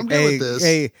 I'm good hey, with this.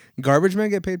 Hey, garbage men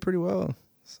get paid pretty well.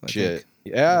 So shit.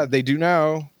 Yeah, they do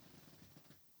now.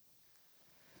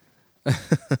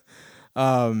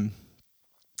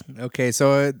 Okay,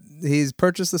 so he's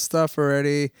purchased the stuff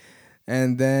already,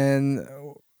 and then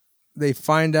they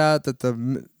find out that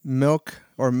the milk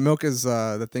is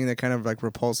the thing that kind of like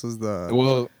repulses the.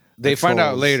 Well, they find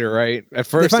out later, right? At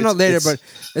first, they find out later, but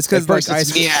it's because like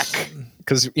ice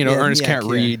because Ernest can't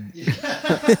read.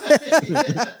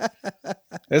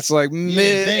 It's like, you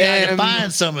think I can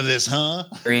find some of this, huh?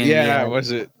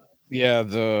 Was it? Yeah,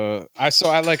 I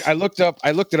looked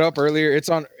it up earlier.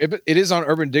 It is on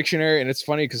Urban Dictionary, and it's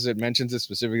funny because it mentions it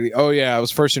specifically. Oh yeah, it was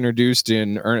first introduced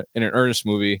in an Ernest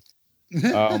movie,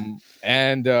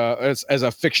 and as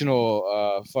a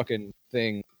fictional fucking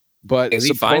thing. But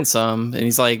he finds some, and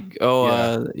he's like, "Oh,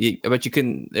 I bet you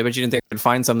didn't think I could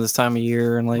find some this time of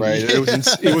year." And like, right, it was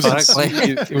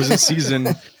in season.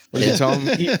 What did you tell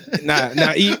him?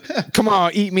 Eat, come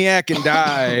on, eat me ack and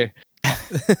die.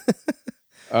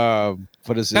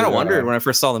 What is it? I kind of wondered when I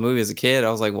first saw the movie as a kid.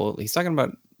 I was like, "Well, he's talking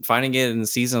about finding it in the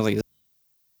season." I was like,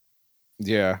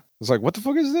 "Yeah." I was like, "What the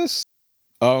fuck is this?"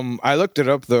 I looked it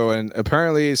up though, and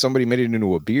apparently somebody made it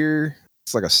into a beer.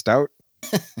 It's like a stout.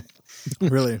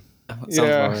 Really?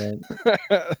 Yeah.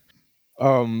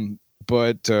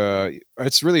 But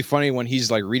it's really funny when he's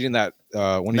like reading that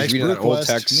he's reading that old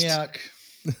text.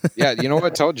 Yeah, you know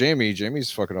what? Tell Jamie.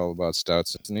 Jamie's fucking all about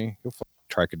stouts, isn't he? He'll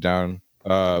track it down. It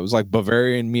was like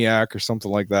Bavarian Miak or something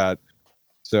like that.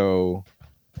 So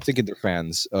I think they're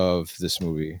fans of this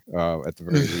movie at the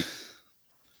very least.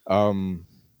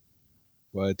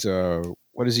 But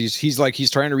what is he's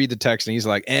trying to read the text and he's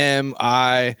like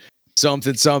M-I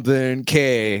something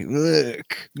K.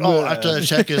 Look. Oh, after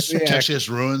the text is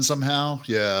ruined somehow.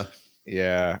 Yeah.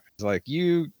 Yeah. It's like,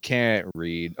 you can't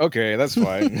read. Okay, that's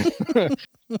fine.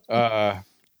 I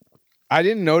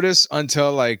didn't notice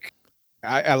until like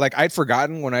I'd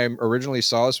forgotten when I originally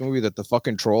saw this movie that the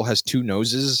fucking troll has two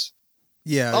noses.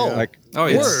 Yeah. Oh,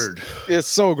 yeah. Word. It's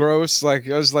so gross. Like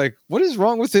I was like, what is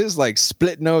wrong with his like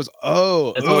split nose?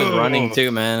 Oh, it's always running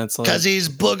too, man. It's because he's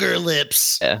booger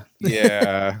lips. Yeah.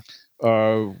 Yeah.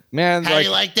 Man. How do you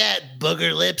like that,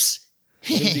 booger lips?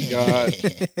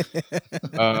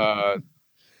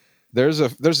 There's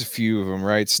a few of them,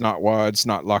 right? Snot wad,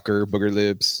 snot locker, booger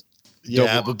lips.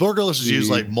 Yeah, but booger lips is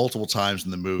used like multiple times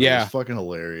in the movie. Yeah. It's fucking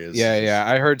hilarious. Yeah.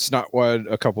 I heard snot wad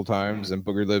a couple times and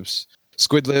booger lips,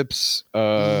 squid lips.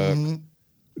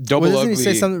 Double Well, doesn't Ugly he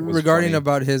say something was regarding funny.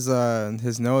 about his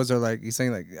nose, or like he's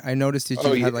saying like I noticed that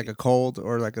you had like a cold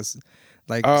or like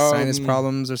sinus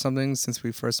problems or something since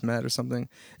we first met or something.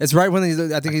 It's right when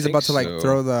I think he's about to like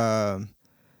throw the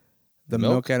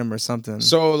milk at him or something.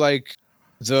 So like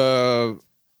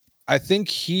I think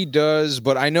he does,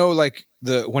 but I know like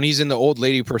when he's in the old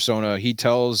lady persona, he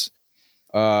tells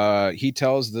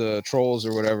the trolls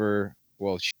or whatever.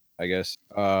 Well, I guess.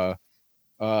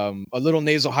 A little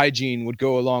nasal hygiene would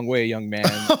go a long way, young man.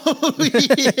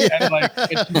 And like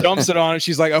and she dumps it on, and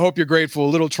she's like, "I hope you're grateful.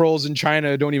 Little trolls in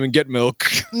China don't even get milk."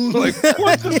 Like,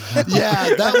 what?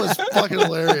 Yeah, that was fucking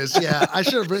hilarious. Yeah, I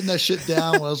should have written that shit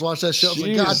down when I was watching that show. I was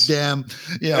like, God damn,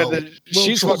 little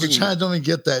trolls in China don't even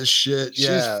get that shit.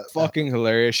 Yeah, she's fucking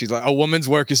hilarious. She's like, "A woman's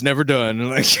work is never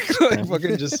done." Like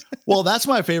fucking just. Well, that's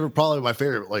probably my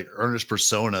favorite, like Ernest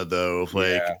persona though.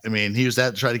 Like, I mean, he was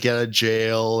that to try to get out of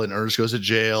jail, and Ernest goes to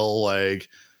jail, like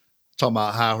talking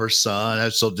about how her son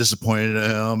is so disappointed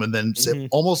in him, and then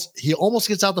he almost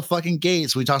gets out the fucking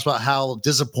gates when he talks about how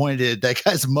disappointed that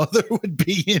guy's mother would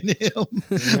be in him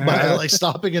by like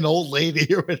stopping an old lady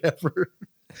or whatever.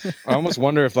 I almost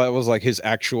wonder if that was like his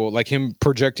actual, like him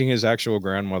projecting his actual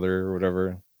grandmother or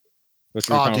whatever.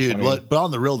 Oh, dude, but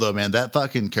on the real though, man, that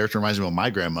fucking character reminds me of my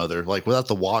grandmother, like without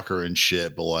the walker and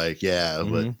shit, but like, yeah,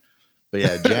 but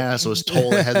yeah, Janice was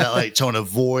totally had that like tone of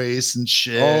voice and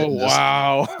shit. Oh,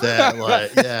 wow. That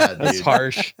like, yeah, dude. That's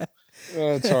harsh.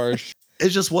 That's harsh.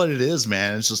 It's just what it is,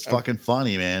 man. It's just fucking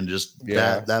funny, man. Just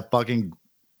that fucking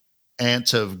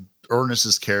aunt of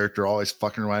Ernest's character always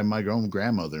fucking reminded my own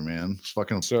grandmother, man. It's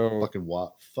fucking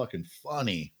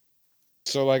funny.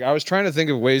 So like I was trying to think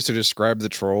of ways to describe the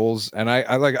trolls, and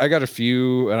I got a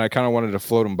few, and I kind of wanted to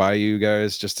float them by you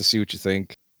guys just to see what you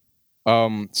think.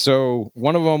 So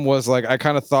one of them was like I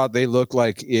kind of thought they looked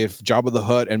like if Jabba the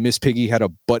Hutt and Miss Piggy had a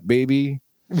butt baby.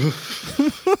 What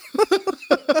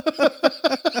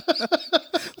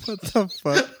the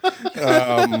fuck?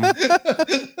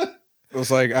 It was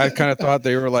like I kind of thought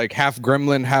they were like half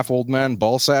gremlin, half old man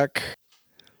ballsack.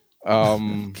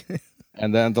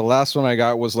 And then the last one I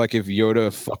got was like if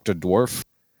Yoda fucked a dwarf.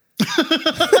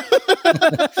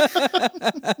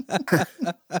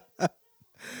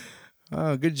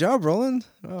 Oh, good job, Roland.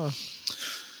 Oh,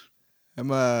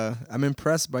 I'm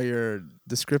impressed by your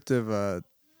descriptiveness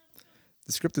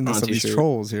of these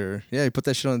trolls here. Yeah, you put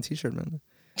that shit on a t-shirt, man.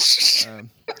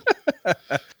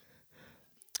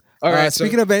 All right.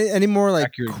 Speaking of any more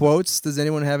like quotes, does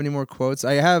anyone have any more quotes?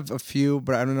 I have a few,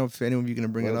 but I don't know if any of you are gonna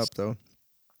bring it up though.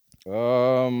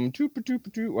 Well, I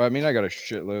mean, I got a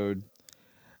shitload.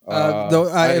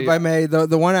 If I may,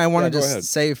 the one I want to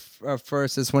just say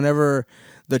first is whenever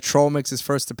the troll makes his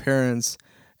first appearance,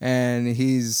 and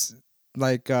he's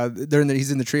like,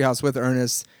 he's in the treehouse with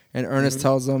Ernest, and Ernest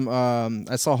tells him,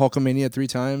 "I saw Hulkamania 3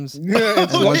 times." Yeah,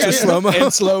 once in slow mo.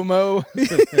 In slow mo.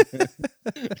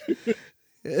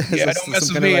 Yeah, don't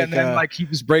mess with me. And then like he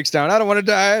just breaks down. I don't want to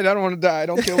die. I don't want to die.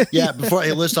 Don't kill me. Yeah, before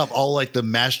I list off all like the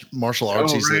martial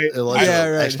arts he's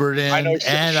expert in, I watched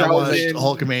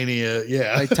Hulkamania.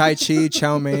 Yeah, like Tai Chi,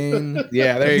 Chow Mein.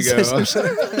 Yeah, there you go.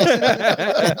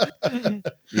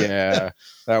 Yeah,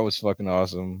 that was fucking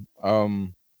awesome.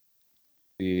 I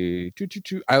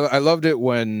loved it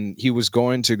when he was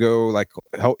going to go like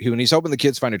when he's helping the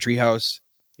kids find a treehouse.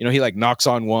 You know, he like knocks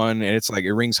on one and it's like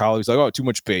it rings hollow. He's like, "Oh, too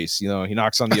much bass." You know, he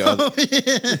knocks on the other.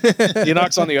 He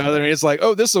knocks on the other, and it's like,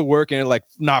 "Oh, this will work." And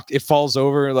it falls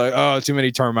over. Like, "Oh, too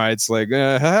many termites." Like,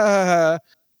 and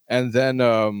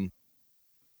then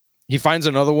he finds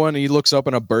another one, and he looks up,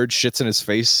 and a bird shits in his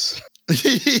face.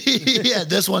 Yeah,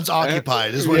 this one's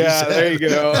occupied. Is what there you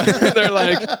go. They're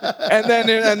like, and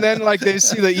then like they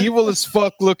see the evil as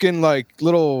fuck looking like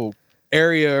little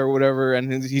area or whatever,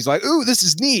 and he's like, "Ooh, this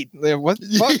is neat." Like, what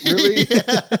the fuck, really?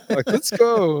 Like, let's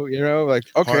go. You know, like,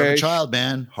 okay, heart of a child,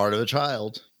 man, heart of a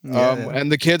child.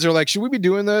 And the kids are like, "Should we be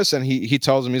doing this?" And he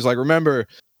tells them, he's like, "Remember,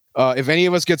 if any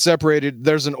of us get separated,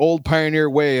 there's an old pioneer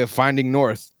way of finding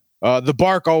north. The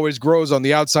bark always grows on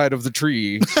the outside of the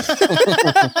tree."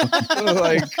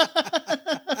 Like,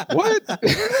 what?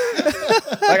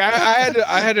 Like,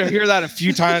 I had to hear that a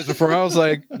few times before I was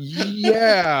like,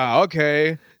 yeah,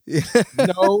 okay.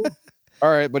 No,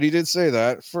 all right, but he did say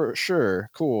that for sure.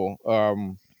 Cool.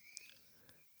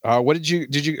 What did you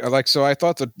like? So I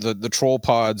thought the troll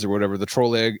pods or whatever, the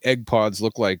troll egg pods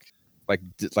look like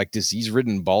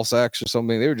disease-ridden ball sacks or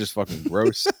something. They were just fucking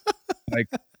gross. Like,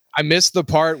 I missed the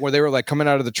part where they were like coming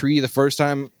out of the tree the first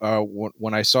time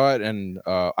when I saw it, and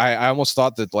I almost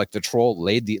thought that like the troll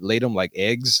laid them like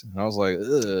eggs, and I was like,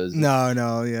 ugh.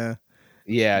 No, yeah,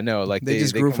 yeah, no, like they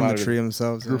just grew from the tree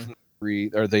themselves.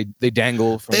 tree, or they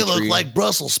dangle from They a look tree. like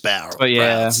Brussels sprouts. Oh,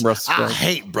 yeah, sprouts. Brussels I sprouts.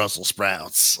 hate Brussels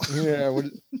sprouts. Yeah.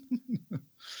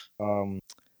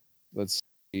 Let's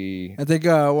see. I think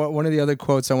one of the other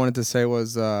quotes I wanted to say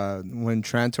was when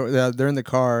Trantor they're in the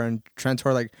car and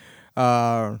Trantor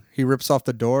he rips off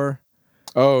the door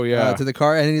Oh yeah. to the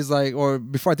car, and he's like, or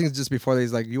before, I think it's just before,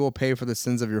 he's like, you will pay for the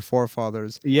sins of your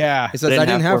forefathers. Yeah. He says, I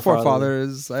didn't have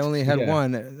forefathers. I only had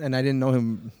one, and I didn't know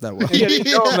him that well. Yeah,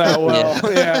 didn't know him that well.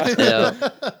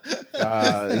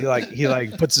 Yeah.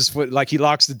 He puts his foot, like he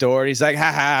locks the door, and he's like,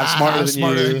 haha, I'm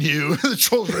smarter than you. The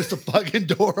troll rips the fucking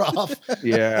door off.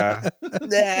 Yeah.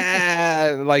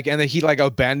 Like, and then he like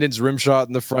abandons Rimshot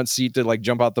in the front seat to like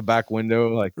jump out the back window.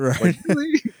 Like, Right.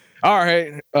 All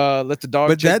right, let the dog.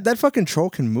 But that fucking troll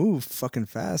can move fucking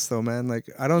fast though, man. Like,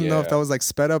 I don't know if that was like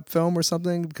sped up film or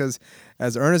something, because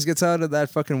as Ernest gets out of that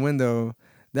fucking window,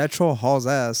 that troll hauls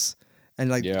ass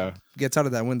and like gets out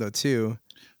of that window too.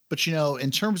 But in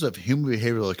terms of human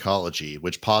behavioral ecology,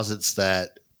 which posits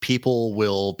that people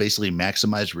will basically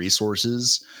maximize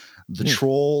resources, the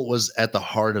troll was at the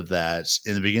heart of that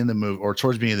in the beginning of the movie, or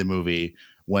towards the beginning of the movie,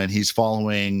 when he's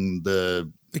following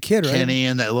the kid, Kenny right?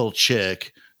 and that little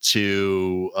chick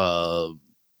to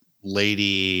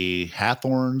Lady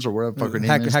Hathorns, or whatever the fuck her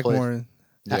name is. Hackmore.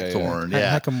 Hackthorn,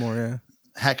 yeah. Hackmore, yeah.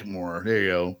 Hackmore, there you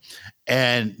go.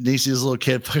 And he sees this little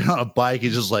kid putting on a bike.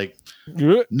 He's just like,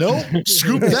 nope,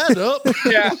 scoop that up.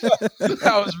 Yeah,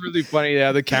 that was really funny.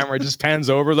 Yeah, the camera just pans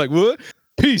over, like, what?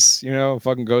 Peace,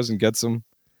 fucking goes and gets him.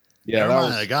 Yeah, Never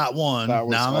mind, I got one. Now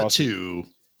I'm at two.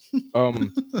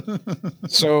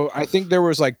 So I think there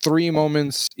was like 3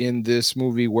 moments in this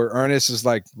movie where Ernest is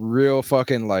like real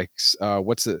fucking like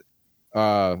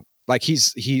like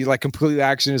he like completely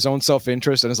acts in his own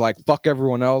self-interest and is like, fuck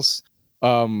everyone else.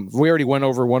 We already went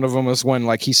over one of them, is when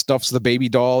like he stuffs the baby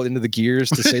doll into the gears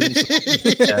to save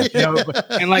himself.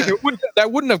 And like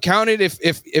that wouldn't have counted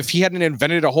if he hadn't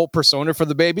invented a whole persona for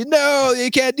the baby. No,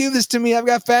 you can't do this to me, I've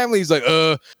got family. He's like,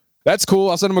 that's cool,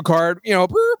 I'll send him a card,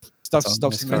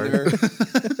 stuffs him in there.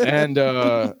 And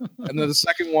then the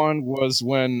second one was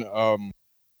when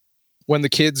the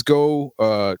kids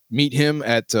go meet him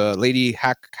at Lady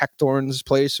Hackthorn's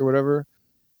place or whatever,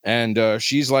 and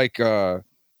she's like, the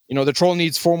troll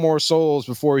needs 4 more souls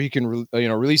before he can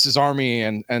release his army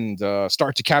and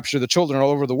start to capture the children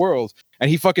all over the world. And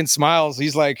he fucking smiles,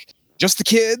 he's like, just the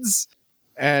kids?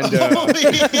 And and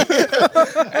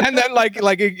then like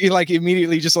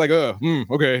immediately just like,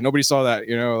 okay, nobody saw that,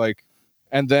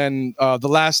 and then the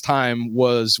last time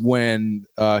was when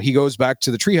he goes back to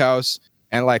the treehouse,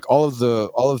 and like all of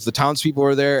the townspeople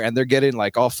are there, and they're getting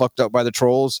like all fucked up by the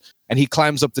trolls, and he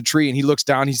climbs up the tree and he looks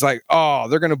down, he's like, oh,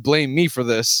 they're gonna blame me for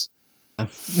this. That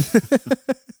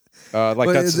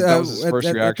was his first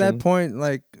reaction. At that point,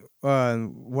 like,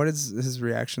 what is his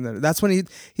reason? That's when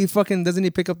he fucking, doesn't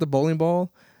he pick up the bowling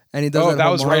ball and he does that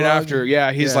was right after.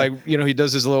 Yeah, he's like, he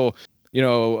does his little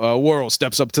Worrell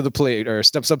steps up to the plate, or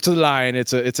steps up to the line.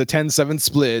 It's a 10-7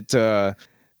 split,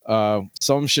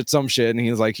 some shit, and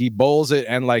he's like, he bowls it,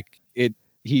 and like it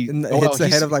hits the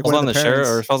head of like one one of the parents,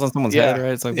 or it falls on someone's head, right?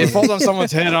 It's like, it falls on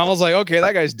someone's head, and I was like, okay,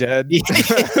 that guy's dead.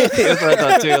 That's what I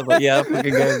thought too. I was like, yeah,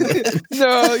 fucking guy.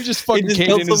 No, he just fucking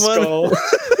caved in his skull.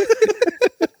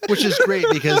 Which is great,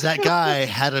 because that guy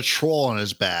had a troll on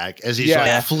his back as he's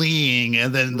like fleeing,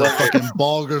 and then the fucking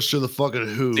ball goes through the fucking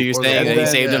hoop. So you're saying that he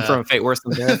saved him from a fate worse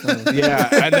than death? Yeah,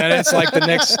 and then it's like the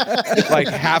next like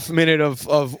half minute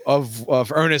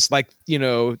of Ernest, like,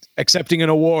 accepting an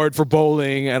award for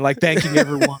bowling and like thanking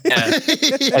everyone. Yeah.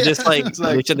 I just like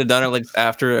we should have done it like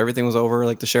after everything was over,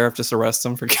 like the sheriff just arrests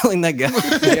him for killing that guy.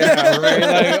 Yeah, right.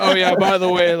 Like, oh yeah, by the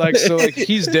way, like, so like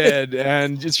he's dead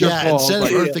and it's your fault. Instead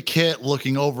like, of Eartha Kitt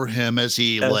looking over him as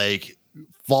he like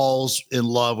falls in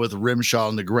love with Rimshot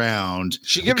on the ground,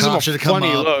 she gives him a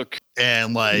funny look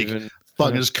and like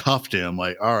fucking just cuffed him.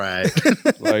 Like, all right,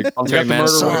 like, sorry,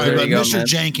 but Mr.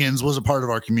 Jenkins was a part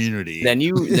of our community. Then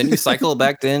you cycle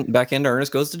back into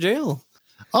Ernest Goes to Jail.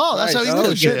 Oh, that's how he goes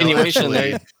to jail. Continuation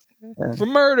there. For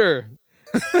murder.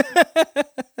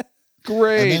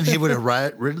 Great. And then he would have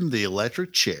ridden the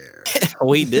electric chair.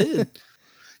 Oh, he did.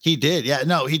 He did. Yeah,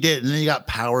 no, he did. And then he got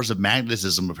powers of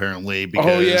magnetism, apparently,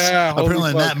 because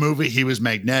apparently in that movie he was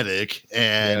magnetic.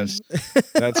 And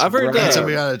I've heard that. So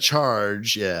we got a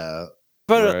charge. Yeah.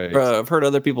 But I've heard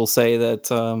other people say that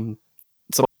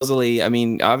supposedly, I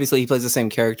mean, obviously he plays the same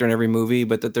character in every movie,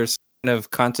 but that there's kind of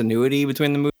continuity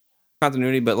between the movie.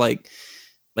 But like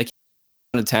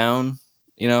in a town,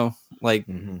 like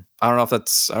I don't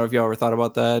know if y'all ever thought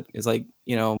about that. It's like,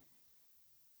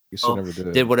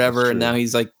 did whatever, and now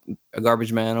he's like a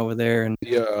garbage man over there. And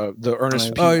the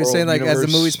Ernest. Oh, you're saying like as the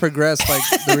movies progress, like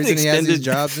the reason he has these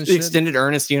jobs and the shit. extended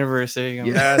Ernest universe.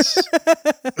 Yes.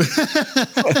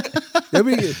 That'd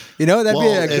be, that'd be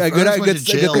a good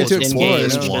thing to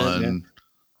explore.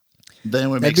 Then it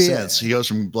would make sense. He goes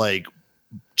from like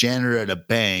janitor at a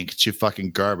bank to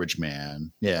fucking garbage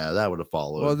man. Yeah, that would have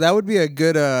followed. Well, that would be a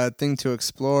good thing to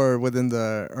explore within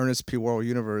the Ernest P. Worrell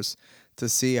universe to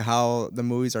see how the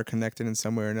movies are connected in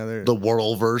some way or another. The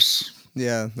Worrellverse.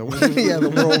 Yeah, the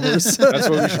Worrellverse.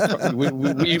 That's what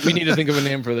we need to think of a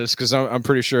name for this because I'm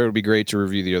pretty sure it would be great to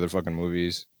review the other fucking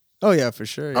movies. Oh yeah, for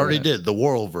sure. I already did the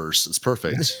Worrellverse. It's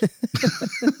perfect.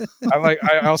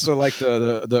 I also like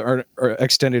the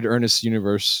extended Ernest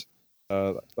universe.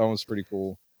 That one's pretty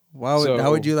cool. Wow,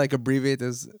 how would you like abbreviate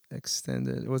this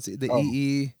extended? What's it? The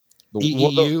EE?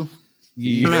 EEU?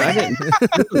 I didn't.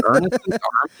 Ernest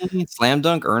Army, Slam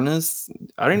Dunk Ernest.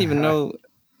 I didn't even know.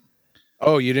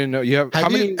 Oh, you didn't know? You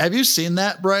have you seen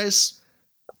that, Bryce?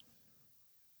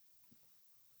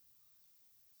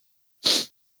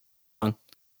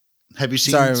 Have you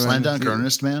seen Slam Dunk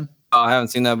Ernest, man? Oh, I haven't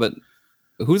seen that, but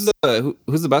who's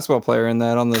the basketball player in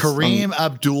that on the Kareem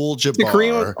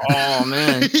Abdul-Jabbar. Oh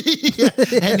man. Yeah,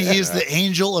 and he's the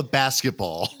angel of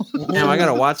basketball. Damn, I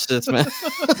gotta watch this, man.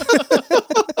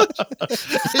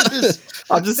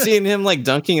 I'm just seeing him like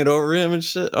dunking it over him and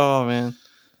shit. Oh man.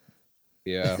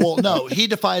 Yeah. Well, no, he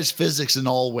defies physics in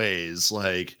all ways.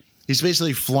 Like he's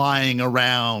basically flying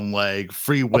around like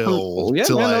free will. Yeah,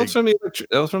 to man, like,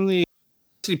 that was from the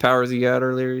powers he got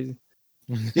earlier.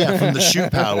 Yeah, from the shoe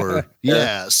power.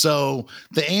 Yeah. So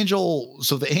the angel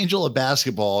of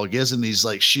basketball gives him these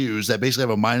like shoes that basically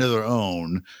have a mind of their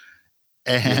own.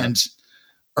 And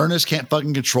Ernest can't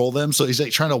fucking control them. So he's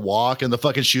like trying to walk and the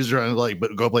fucking shoes are like,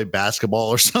 but go play basketball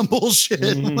or some bullshit.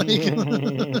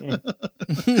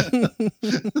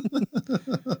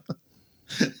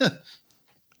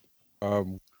 I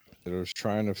was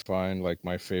trying to find like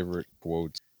my favorite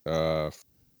quotes.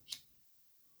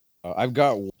 I've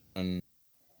got one.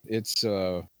 It's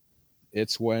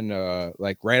when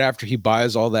like right after he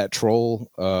buys all that troll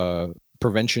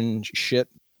prevention shit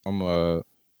from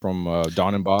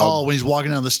Don and Bob. Oh, when he's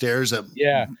walking down the stairs. Like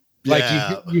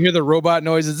you hear the robot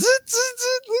noises.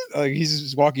 Like he's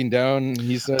just walking down.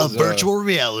 He says, "A virtual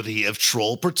reality of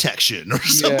troll protection," or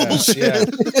some bullshit. Yeah.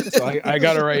 So I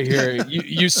got it right here.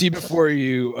 You see before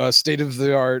you state of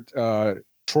the art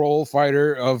troll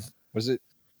fighter of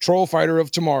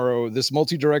tomorrow. This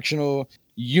multi-directional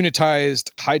unitized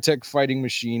high-tech fighting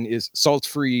machine is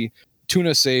salt-free,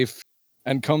 tuna safe,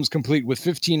 and comes complete with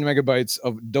 15 megabytes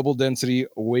of double density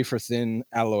wafer-thin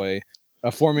alloy,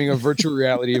 forming a virtual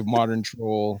reality of modern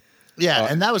troll. Yeah,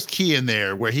 and that was key in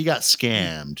there where he got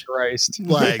scammed. Christ.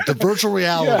 Like the virtual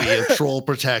reality of troll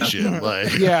protection.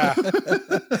 Like yeah.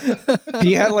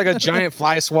 He had like a giant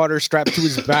fly swatter strapped to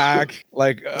his back.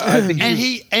 Like I think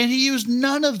he used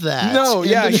none of that. No,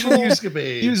 yeah,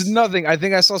 he used nothing. I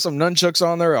think I saw some nunchucks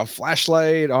on there, a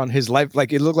flashlight on his life,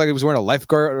 like it looked like he was wearing a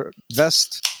lifeguard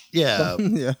vest. Yeah.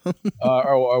 Yeah.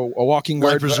 Or a walking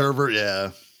guard life preserver,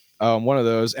 yeah. One of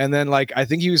those. And then like I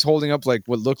think he was holding up like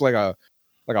what looked like a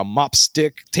mop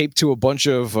stick taped to a bunch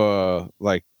of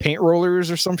like paint rollers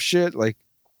or some shit. Like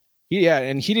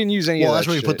and he didn't use any of that. Well, that's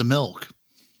where shit. he put the milk.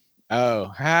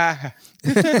 Oh.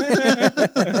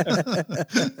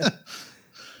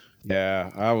 Yeah,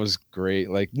 that was great.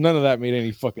 Like none of that made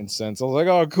any fucking sense. I was like,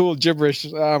 oh, cool gibberish.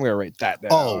 I'm gonna write that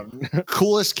down. Oh,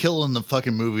 coolest kill in the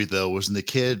fucking movie though was when the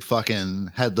kid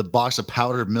fucking had the box of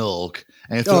powdered milk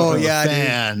and it threw it from the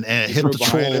fan and it hit the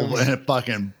troll and it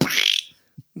fucking.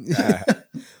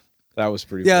 That was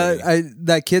pretty. Yeah,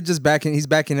 that kid just he's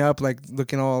backing up, like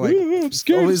looking all like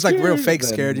scared, he's like real fake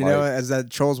then, scared, as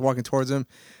that troll's walking towards him,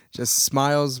 just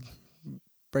smiles,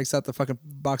 breaks out the fucking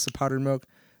box of powdered milk,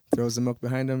 throws the milk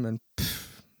behind him, and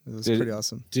it was pretty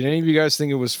awesome. Did any of you guys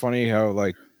think it was funny how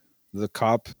like the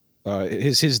cop,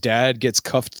 his dad gets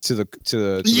cuffed to the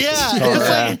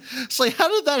it's like how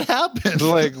did that happen?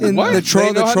 Like what? The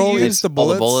troll used the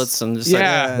bullets. All the bullets and just hit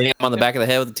him on the back of the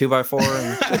head with a 2x4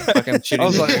 and fucking shooting. I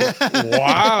was like,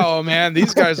 wow, man,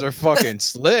 these guys are fucking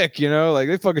slick, like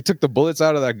they fucking took the bullets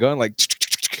out of that gun like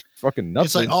fucking nuts.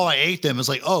 It's like, oh, I ate them. It's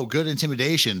like, oh, good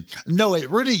intimidation. No,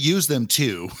 wait, we're gonna use them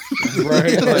too.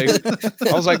 Right? Like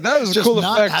I was like, that was just a cool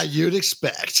not effect. How you'd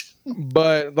expect.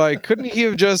 But like, couldn't he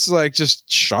have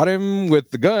just shot him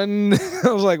with the gun? I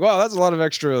was like, wow, that's a lot of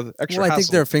extra. Well, hassle. I think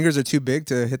their fingers are too big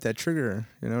to hit that trigger.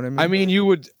 You know what I mean? I mean, you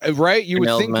would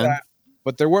think that,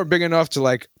 but they weren't big enough to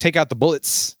like take out the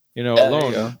bullets.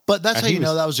 alone. But that's And how he you know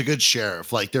was- that was a good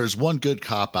sheriff. Like, there's one good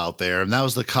cop out there, and that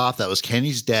was the cop that was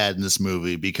Kenny's dad in this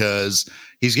movie, because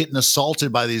he's getting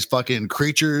assaulted by these fucking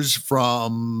creatures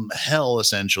from hell,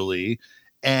 essentially.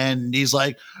 And he's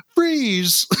like,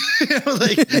 freeze. And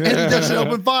he doesn't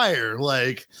open fire.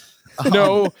 Like,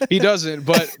 no, he doesn't.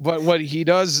 But what he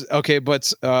does,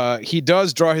 he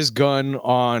does draw his gun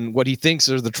on what he thinks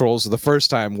are the trolls the first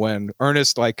time when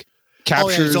Ernest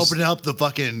captures. he's opening up the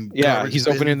fucking he's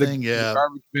opening the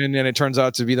garbage bin, and it turns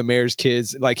out to be the mayor's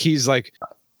kids.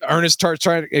 Ernest starts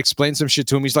trying to explain some shit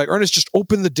to him. He's like, Ernest, just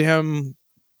open the damn,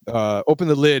 open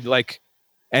the lid,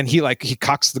 and he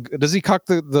cocks does he cock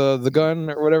the gun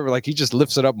or whatever? He just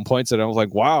lifts it up and points it. And I was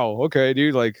like, wow, okay,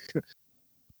 dude.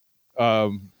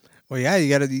 Well, yeah, you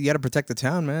gotta protect the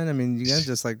town, man. I mean, you gotta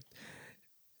just by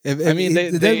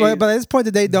this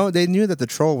point they knew that the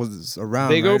troll was around.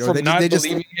 They go right? from not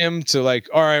believing him to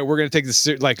all right, we're gonna take this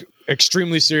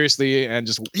extremely seriously and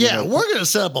just we're gonna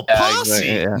set up a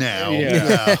posse now.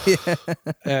 Yeah.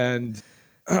 And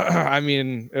I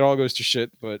mean, it all goes to shit.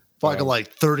 But fucking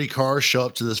 30 cars show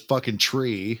up to this fucking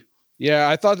tree. Yeah,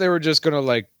 I thought they were just gonna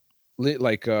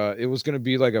it was gonna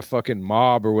be a fucking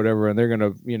mob or whatever, and they're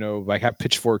gonna have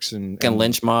pitchforks and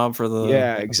lynch mob for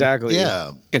the exactly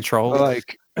control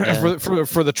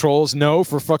for the trolls. No,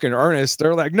 for fucking Ernest,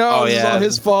 they're like, no, this is all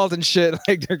his fault and shit.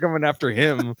 They're coming after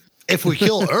him. If we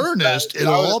kill Ernest,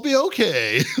 it'll all be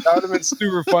okay. That would have been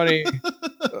super funny.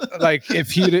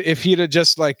 If he'd have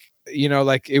just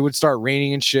it would start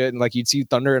raining and shit, and you'd see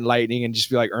thunder and lightning, and just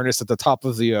be Ernest at the top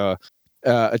of the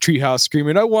a treehouse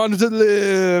screaming, "I wanted to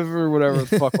live," or whatever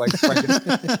the fuck,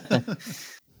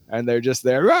 and they're just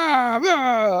there. Rah,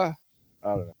 rah. I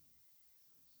don't know.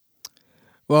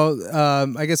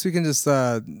 Well, I guess we can just,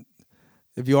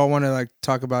 if you all want to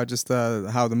talk about just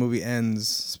how the movie ends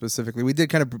specifically, we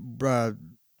did kind of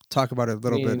talk about it a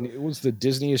little bit. It was the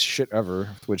Disneyest shit ever,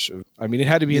 which it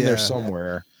had to be in there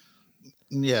somewhere.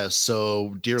 Yeah.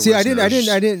 So, dear See, listeners,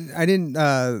 I didn't.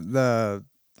 The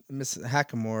Miss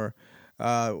Hackamore.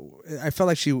 I felt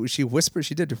like she whispered.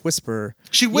 She did whisper.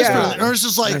 She whispered. Yeah. And Ernest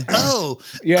is like, "Oh,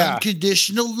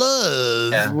 unconditional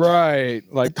love, right?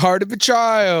 Heart of a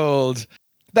child.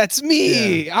 That's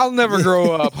me. I'll never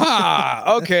grow up.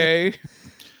 Ha. Okay."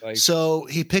 So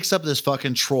he picks up this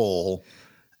fucking troll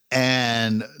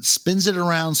and spins it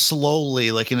around slowly,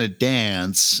 in a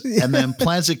dance, and then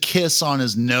plants a kiss on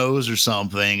his nose or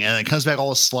something, and it comes back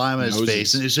all slime on his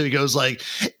face, and so he goes yeah,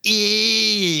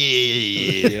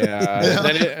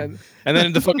 and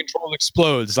then the fucking troll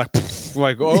explodes, oh, what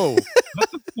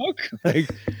the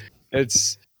fuck?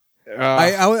 It's.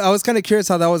 I was kind of curious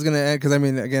how that was gonna end, because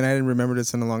again, I didn't remember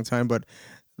this in a long time, but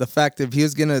the fact if he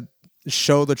was gonna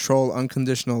show the troll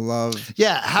unconditional love.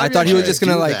 Yeah, I thought he was just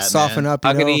gonna soften up.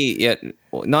 How could he? Yeah,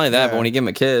 not only that, but when he gave him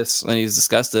a kiss and he's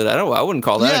disgusted, I wouldn't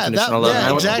call that unconditional love.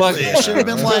 Yeah, exactly. It should have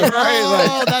been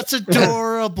oh, that's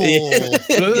adorable.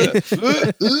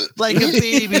 Like a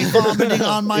baby vomiting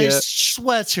on my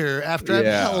sweater after I've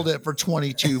held it for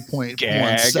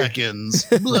 22.1 seconds.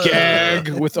 Gag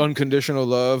with unconditional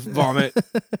love. Vomit.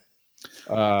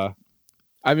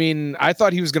 I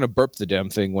thought he was gonna burp the damn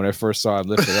thing when I first saw him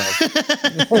lift it up.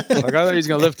 I thought he was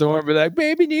gonna lift the arm and be like,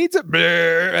 "Baby needs it,"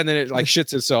 and then it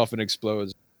shits itself and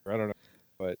explodes. I don't know,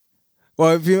 but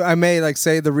if I may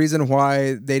say the reason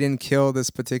why they didn't kill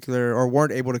this particular or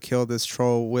weren't able to kill this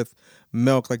troll with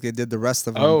milk like they did the rest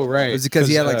of them. Oh right, it was because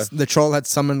he had the troll had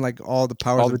summoned all the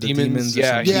powers of the demons.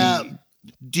 Yeah.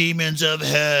 Demons of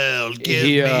hell, give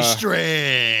me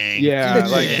strength. Yeah,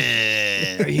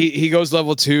 he goes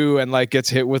level 2 and gets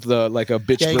hit with a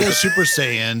bitch. Yeah, he goes Super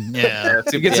Saiyan. Yeah,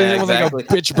 he gets hit with a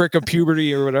bitch brick of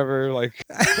puberty or whatever.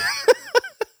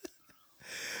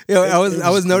 I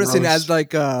was noticing as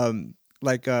when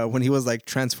he was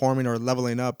transforming or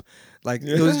leveling up,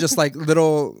 it was just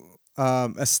little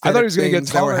aesthetic I thought he was gonna get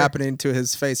that were happening to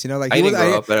his face. I didn't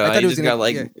grow up, but I thought he was gonna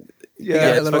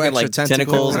little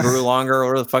tentacles grew longer, or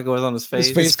whatever the fuck it was on his face.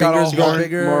 His face got all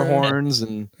bigger, more horns,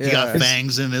 and he got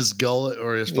fangs in his gullet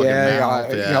or his fucking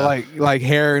mouth. Like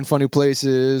hair in funny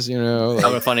places. That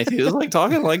would be funny if he was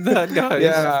talking like that, guys.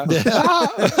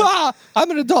 Yeah. I'm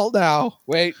an adult now.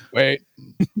 Wait.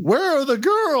 Where are the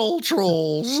girl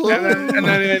trolls? and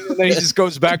then he just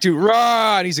goes back to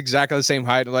rah, and he's exactly the same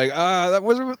height. That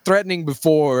wasn't threatening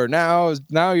before. Now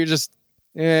you're just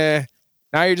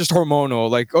Now you're just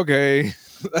hormonal. Okay,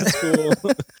 that's cool.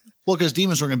 Well, because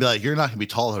demons were going to be like, you're not going to be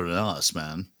taller than us,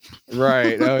 man.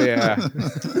 Right. Oh, yeah.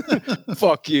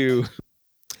 Fuck you.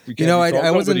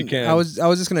 I wasn't. I was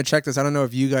just going to check this. I don't know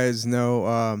if you guys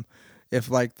know if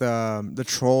the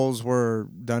trolls were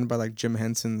done by Jim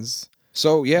Henson's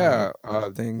So yeah,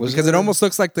 thing was because it there- almost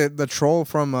looks like the troll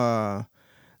from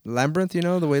Labyrinth. You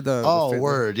know the way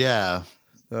Word, yeah.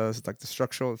 like the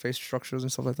structural face structures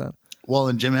and stuff like that. Well,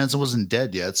 and Jim Henson wasn't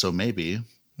dead yet, so maybe.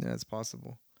 Yeah, it's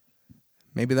possible.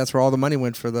 Maybe that's where all the money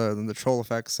went for the troll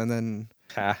effects and then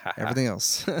everything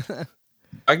else.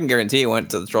 I can guarantee it went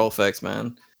to the troll effects,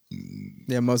 man.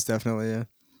 Yeah, most definitely. Yeah.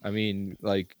 I mean,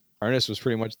 like Ernest was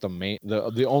pretty much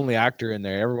the only actor in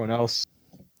there. Everyone else,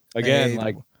 again, Hey,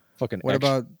 like fucking. What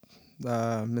extra.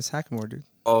 about Miss Hackmore, dude?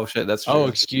 Oh shit, that's true. Oh,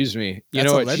 excuse me. You That's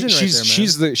know a what? legend right there,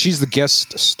 man. She's the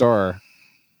guest star.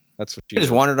 That's what she She just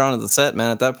is. wandered onto the set,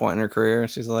 man. At that point in her career,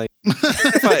 she's like, Remember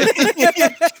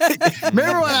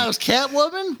when I was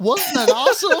Catwoman? Wasn't that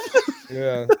awesome?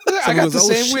 Yeah, I Someone got goes, the "Oh,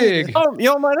 same shit." wig. "Oh, you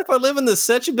don't mind if I live in the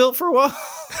set you built for a while?"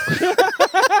 You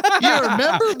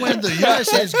remember when the United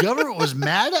States government was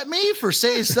mad at me for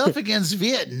saying stuff against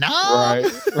Vietnam?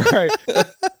 Right.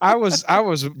 I was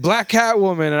Black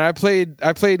Catwoman, and I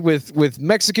played with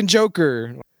Mexican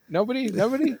Joker. Nobody.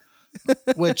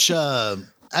 Which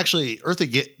actually,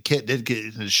 Eartha Kitt did get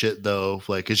into shit though,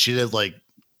 like because she did like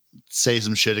say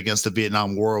some shit against the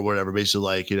Vietnam War or whatever, basically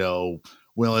like we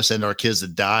only send our kids to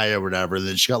die or whatever. And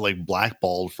then she got like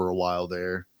blackballed for a while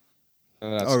there.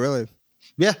 Oh, really?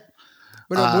 Yeah.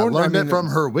 But Learned it from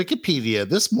her Wikipedia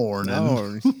this morning.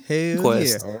 Oh, hell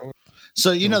Quest. yeah!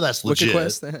 So that's legit.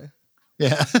 WickedQuest.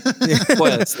 Yeah.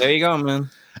 Quest. There you go, man.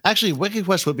 Actually,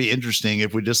 WikiQuest would be interesting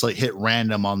if we just like hit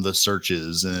random on the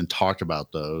searches and then talked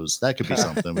about those. That could be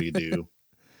something we could do.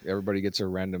 Everybody gets a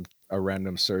random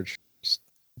search. Just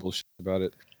bullshit about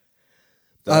it.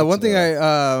 One thing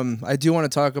I do want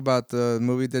to talk about the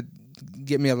movie that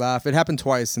get me a laugh. It happened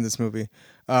twice in this movie.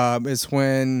 Is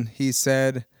when he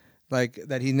said like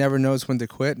that he never knows when to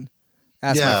quit.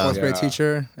 Ask my fourth grade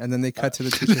teacher, and then they cut to the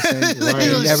teacher saying he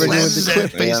never knew when to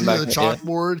quit. Face into the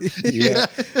chalkboard. Yeah.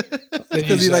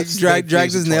 Because he like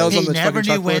drags his nails on the never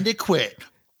fucking knew when chalkboard. to quit.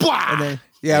 And then,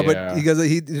 but he goes,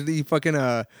 he fucking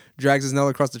drags his nail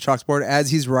across the chalkboard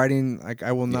as he's writing. Like,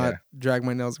 I will not drag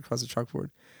my nails across the chalkboard.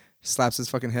 Slaps his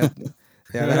fucking head.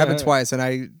 Yeah, that happened twice, and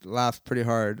I laughed pretty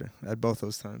hard at both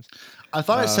those times. I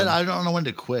thought I said I don't know when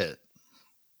to quit.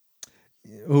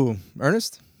 Who,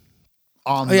 Ernest?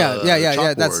 On yeah.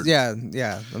 chalkboard. That's yeah.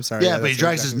 I'm sorry. Yeah, but he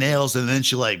drags his exactly nails, and then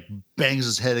she like bangs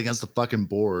his head against the fucking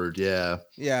board. Yeah.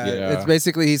 Yeah, Yeah. it's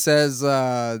basically he says,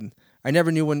 "I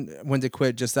never knew when to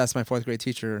quit. Just ask my fourth grade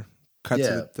teacher." Cut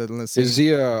to the list. Is he?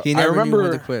 He never I knew when to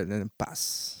remember. quit, and then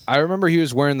pass. I remember he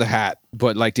was wearing the hat,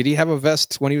 but like, did he have a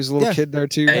vest when he was a little kid there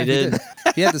too? Yeah, he did.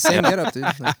 He had the same getup, dude.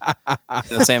 Like,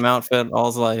 The same outfit all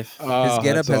his life. his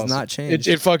getup has not changed.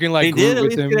 It fucking like He grew did at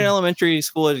with least him. get an elementary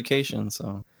school education,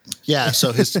 so Yeah.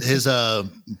 So his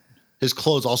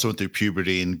clothes also went through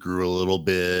puberty and grew a little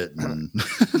bit. And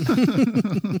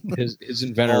His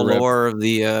inventor all rep. lore of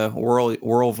the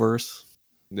Whirlverse.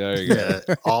 There you go.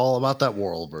 yeah, all about that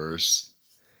Whirlverse.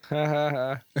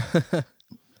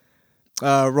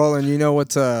 Roland, you know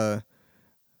what's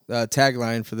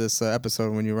tagline for this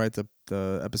episode when you write the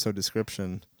episode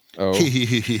description? Oh,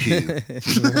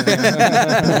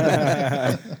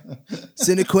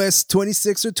 CineKuest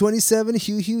 26 or 27,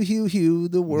 Hugh,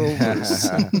 the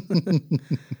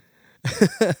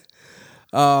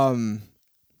Whirlverse.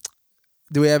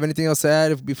 Do we have anything else to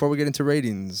add before we get into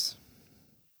ratings?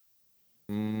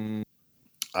 I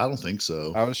don't think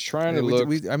so. I was trying to we, look.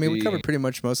 we covered pretty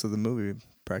much most of the movie,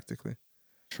 practically.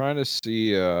 Trying to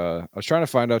see. I was trying to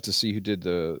find out to see who did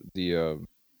the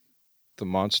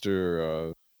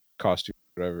monster costume,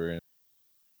 whatever, in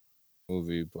the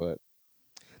movie, but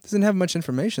Doesn't have much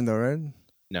information though, right?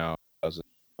 no, it doesn't.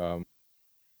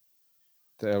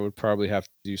 That would probably have to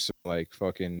do some like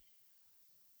fucking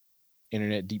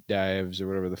internet deep dives or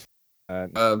whatever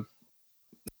the.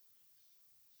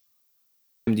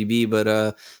 MDB, but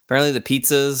apparently the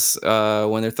pizzas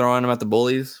when they're throwing them at the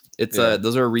bullies, it's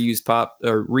those are reused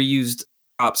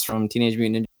props from Teenage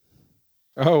Mutant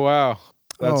Ninja. Oh wow,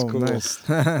 that's cool. Nice.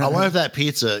 I wonder if that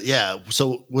pizza,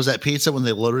 so was that pizza when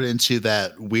they loaded into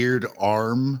that weird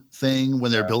arm thing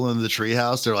when they're building the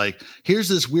treehouse? They're like, here's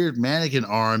this weird mannequin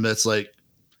arm that's like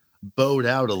bowed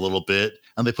out a little bit,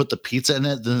 and they put the pizza in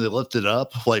it, then they lift it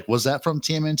up. Like, was that from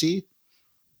TMNT?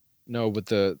 No, but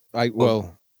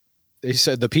they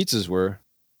said the pizzas were.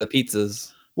 The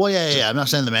pizzas. Well, yeah. I'm not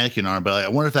saying the mannequin arm, but I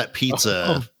wonder if that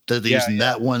pizza that they used in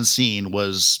that one scene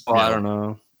was. Oh, I don't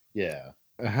know. Yeah.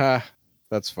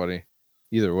 That's funny.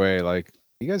 Either way, like,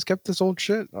 you guys kept this old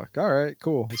shit? Like, all right,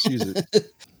 cool. Let's use it.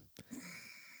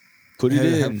 Put it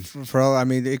in. For all, I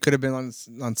mean, it could have been on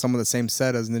some of the same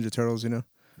set as Ninja Turtles, you know?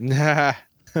 Nah.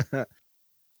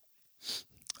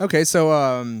 Okay,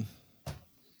 so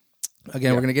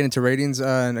Again, we're gonna get into ratings,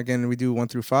 and again, we do 1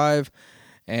 through 5,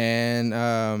 and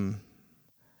I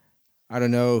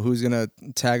don't know who's gonna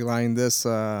tagline this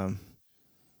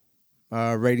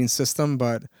rating system,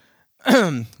 but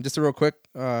just a real quick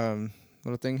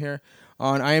little thing here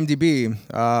on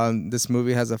IMDb. This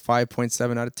movie has a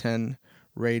 5.7 out of 10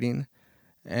 rating,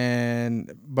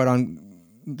 but on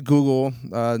Google,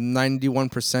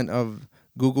 91% of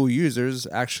Google users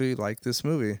actually like this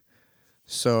movie,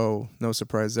 so no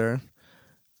surprise there.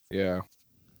 Yeah.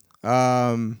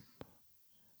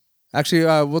 Actually,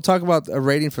 we'll talk about a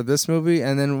rating for this movie,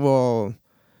 and then we'll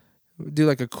do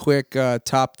like a quick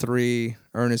top 3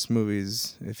 Ernest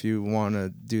movies if you want to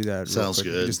do that. Sounds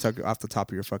good. Just talk off the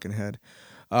top of your fucking head.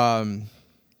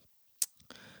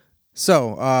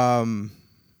 So, how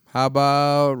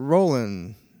about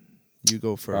Roland? You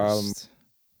go first.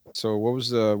 So what was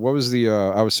the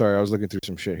I was sorry, I was looking through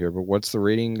some shit here, but what's the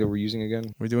rating that we're using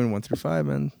again? We're doing 1 through 5,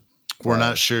 man. We're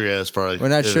not sure yet. As far as We're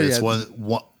not sure it's yet.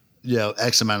 one,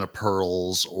 X amount of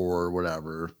pearls or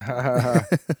whatever.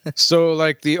 So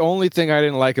like the only thing I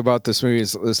didn't like about this movie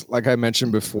is like I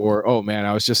mentioned before. Oh man,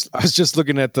 I was just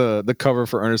looking at the cover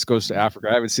for Ernest Goes to Africa.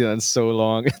 I haven't seen that in so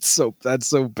long. That's so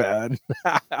bad.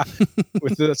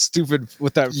 with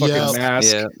that fucking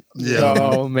mask. Yeah.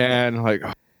 Oh man, like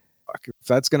fuck, if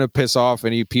that's gonna piss off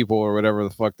any people or whatever the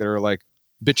fuck that are like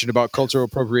bitching about cultural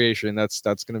appropriation, that's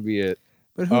gonna be it.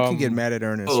 But who can get mad at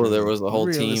Ernest? Oh, there was a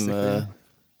whole team on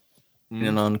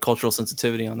cultural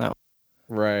sensitivity on that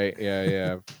one. Right.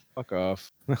 Yeah. Fuck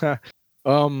off.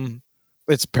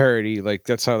 It's parody. Like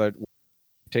that's how that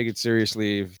take it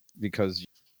seriously because you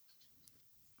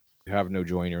have no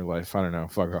joy in your life. I don't know.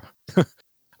 Fuck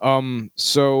off.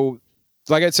 So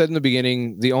like I said in the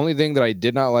beginning, the only thing that I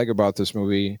did not like about this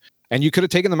movie, and you could have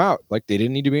taken them out, like they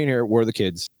didn't need to be in here, were the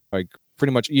kids. Like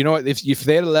pretty much, you know what? If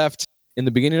they had left in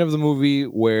the beginning of the movie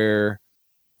where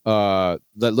that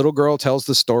little girl tells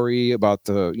the story about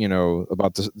the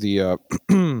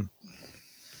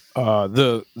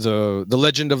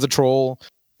legend of the troll,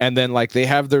 and then like they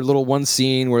have their little one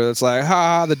scene where it's like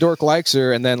the dork likes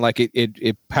her, and then like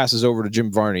it passes over to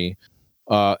Jim Varney,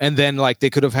 and then like they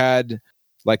could have had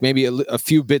like maybe a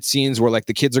few bit scenes where like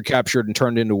the kids are captured and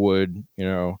turned into wood,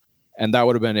 and that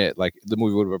would have been it. Like the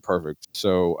movie would have been perfect.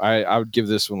 So I would give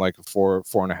this one like a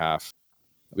 4.5,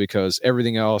 because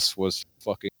everything else was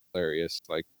fucking hilarious.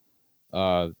 Like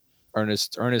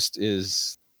Ernest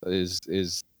is a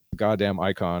goddamn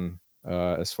icon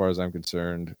as far as I'm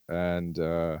concerned. And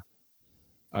I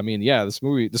mean, yeah, this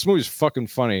movie is fucking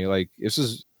funny. Like this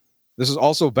is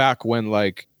also back when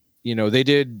like, they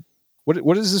did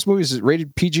what is this movie? Is it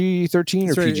rated PG-13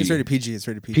 or PG? It's rated PG. It's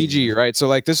rated PG. PG, right? So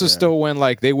like this is still when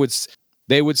like they would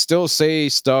still say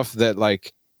stuff that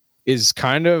like is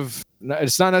kind of,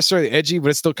 it's not necessarily edgy, but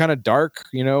it's still kind of dark,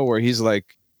 where he's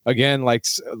like, again, like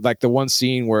the one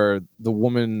scene where the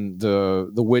woman, the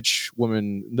witch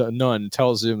woman, the nun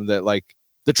tells him that like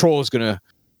the troll is gonna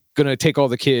take all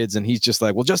the kids, and he's just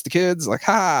like, well, just the kids, like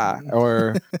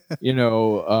or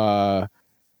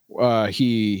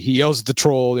he yells at the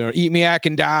troll, eat me, I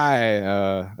can die,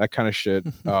 that kind of shit.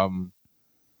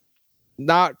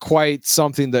 Not quite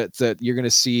something that you're gonna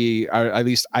see, or at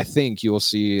least I think you'll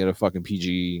see in a fucking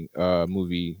PG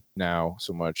movie now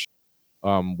so much,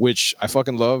 which I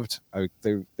fucking loved. I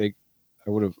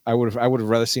would have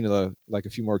rather seen like a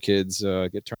few more kids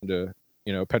get turned to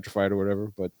petrified or whatever,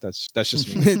 but that's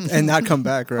just me. And not come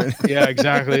back, right? Yeah,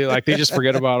 exactly. Like they just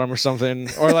forget about them or something,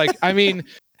 or like I mean.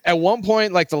 At one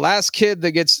point, like the last kid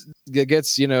that gets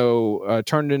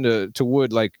turned into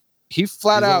wood, like he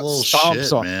flat out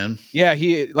stomps on man. Yeah,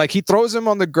 he throws him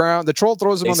on the ground. The troll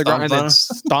throws him on the ground and then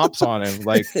stomps on him.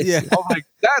 Like, yeah, I'm like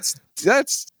that's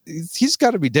he's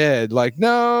got to be dead. Like,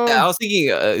 no. Yeah, I was thinking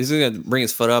he's gonna bring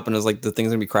his foot up and it's like the thing's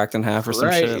gonna be cracked in half or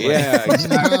some shit. Like. Yeah,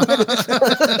 exactly.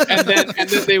 and then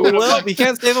they would. Well, you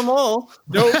can't save them all.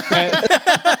 Nope.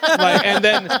 And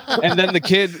then the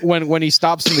kid, when he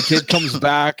stops and the kid comes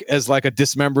back as like a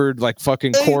dismembered like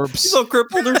fucking corpse. He's all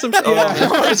crippled or some shit. Or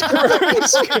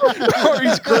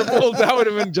he's crippled. That would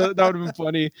have been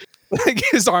funny. Like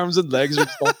his arms and legs are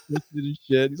all twisted and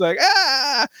shit. He's like,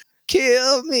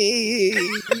 kill me.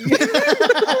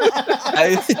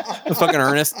 Fucking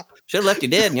Ernest. Should have left you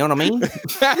dead, you know what I mean?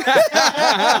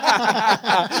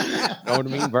 Know what I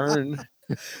mean, burn.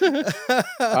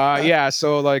 Yeah,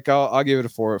 so like I'll give it a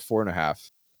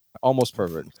 4.5. Almost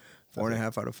perfect.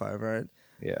 4.5 out of 5, right?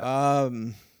 Yeah.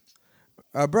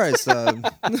 Bryce,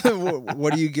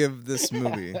 what do you give this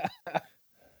movie?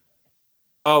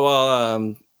 Oh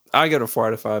well, I give it a 4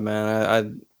 out of 5,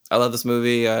 man. I love this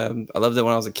movie. I loved it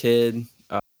when I was a kid.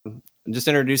 Just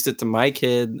introduced it to my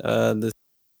kid this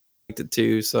liked it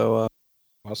too. So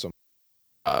Awesome.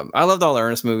 I loved all the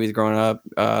Ernest movies growing up.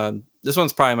 This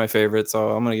one's probably my favorite,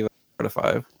 so I'm gonna give it a 4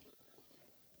 out of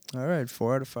 5. All right,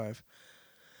 4 out of 5.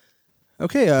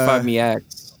 Okay, 5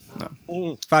 Miaks.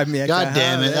 No. 5 me. God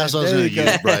damn it. That's what I was going to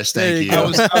use, Bryce. Thank you. I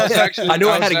was actually. I knew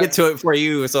I had to get to it for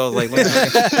you, so I was like,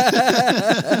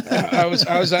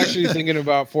 I was actually thinking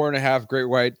about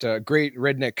 4.5 great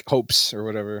redneck hopes or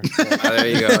whatever. So, there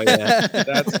you go. Yeah.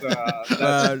 that's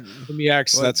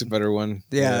Miaks. That's a better one.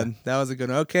 Yeah, that was a good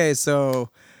one. Okay, so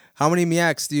how many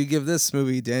Miaks do you give this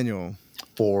movie, Daniel?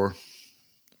 4.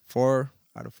 4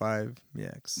 out of 5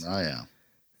 Miaks. Oh, yeah.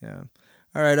 Yeah.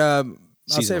 All right.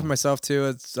 I'll say it Seasonal. for myself too.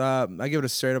 It's I give it a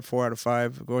straight up 4 out of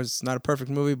 5. Of course, it's not a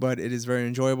perfect movie, but it is very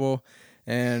enjoyable,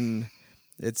 and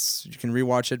you can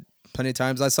rewatch it plenty of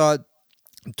times. I saw it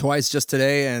twice just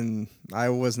today, and I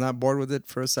was not bored with it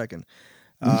for a second.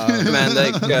 Man,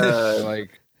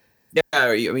 Like yeah.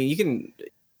 I mean, you can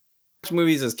watch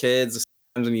movies as kids.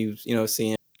 Sometimes when you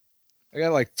see them. I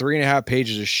got like 3.5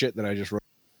 pages of shit that I just wrote.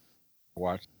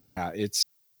 Watch. It's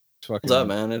fucking. What's up,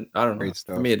 man? I don't know. Great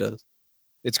stuff. For me, it does.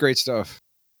 It's great stuff.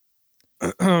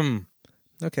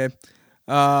 Okay.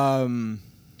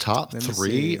 Top Let me 3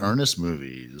 see. Ernest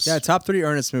movies. Yeah, top 3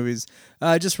 Ernest movies.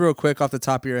 Just real quick off the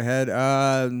top of your head.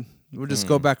 We'll just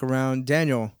go back around.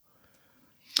 Daniel,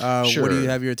 what do Sure. you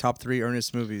have your top 3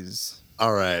 Ernest movies?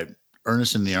 All right.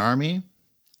 Ernest in the Army,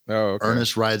 Oh, okay.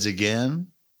 Ernest Rides Again,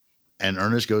 and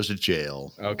Ernest Goes to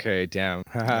Jail. Okay, damn.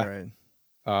 All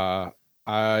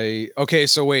right. Okay,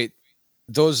 so wait.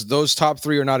 Those top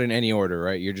 3 are not in any order,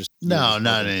 right? You're just No,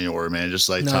 not in any order, man. Just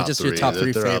like No, top just 3. your top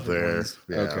 3 They're up favorite there. ones.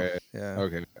 Yeah. Okay. Yeah.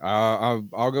 Okay.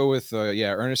 I'll go with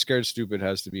Ernest Scared Stupid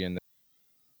has to be in there.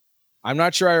 I'm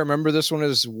not sure I remember this one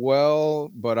as well,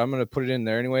 but I'm gonna put it in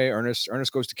there anyway. Ernest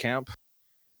Goes to Camp,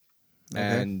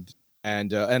 Okay.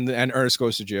 and Ernest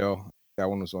Goes to Jail. That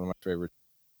one was one of my favorites.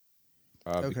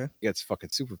 Okay. It's fucking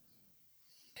super.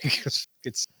 It's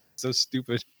so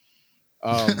stupid.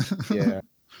 Yeah.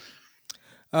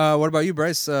 What about you,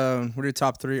 Bryce? What are your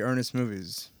top 3 Ernest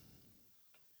movies?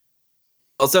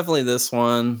 Well, it's definitely this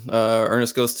one.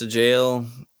 Ernest Goes to Jail.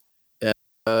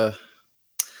 Yeah.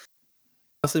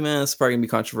 Honestly, man, it's probably gonna be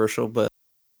controversial, but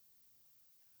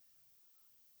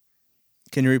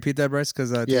Can you repeat that, Bryce?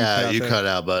 Because Yeah, you cut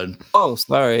out, bud. oh,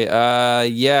 sorry.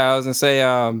 Yeah, I was gonna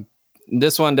say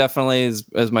this one definitely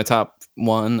is my top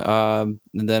one. And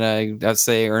then I'd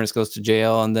say Ernest Goes to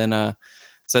Jail, and then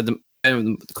said the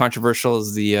controversial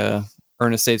is the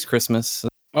Ernest Saves Christmas.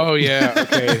 Oh yeah.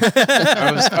 Okay.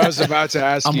 I was about to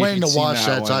ask. I'm you if waiting you'd to seen watch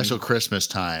that. It's one. actual Christmas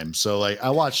time. So like I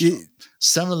watched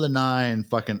 7 of the 9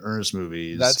 fucking Ernest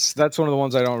movies. That's one of the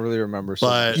ones I don't really remember. So.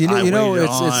 But You know- I you know, waited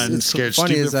it's on Scared funny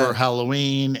Stupid is that- for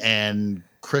Halloween, and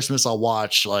Christmas I'll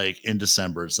watch like in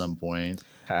December at some point.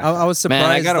 I was surprised.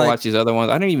 Man, I gotta like, watch these other ones.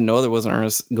 I didn't even know there was an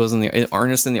Ernest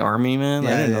Ernest in the Army, man. I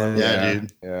Yeah, didn't know. Yeah,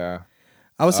 dude. Yeah.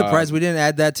 I was surprised we didn't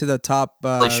add that to the top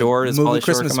Shore? Does movie Pauly Shore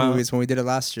Christmas come out? movies when we did it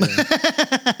last year.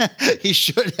 He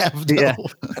should have though. Yeah.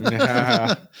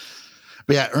 Yeah.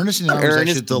 But yeah, Ernest in the Army is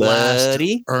actually Ernest, the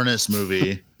buddy. last Ernest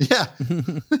movie. Yeah.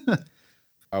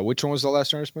 Which one was the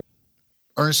last Ernest movie?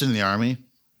 Ernest in the Army.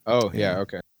 Oh yeah.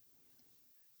 Okay.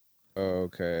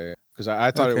 Okay. Because I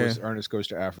thought Okay. it was Ernest Goes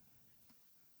to Africa.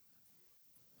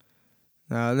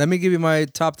 Let me give you my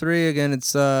top 3 again.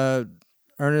 It's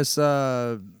Ernest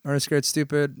Scared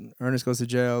Stupid, Ernest Goes to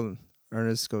Jail,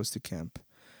 Ernest Goes to Camp.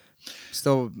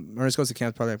 Still, Ernest Goes to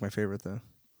Camp is probably like my favorite though.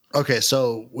 Okay,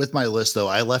 so with my list though,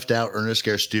 I left out Ernest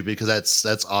Scared Stupid because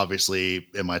that's obviously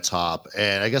in my top,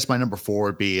 and I guess my number 4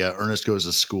 would be Ernest Goes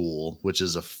to School, which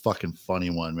is a fucking funny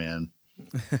one, man.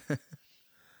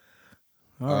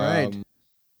 All right.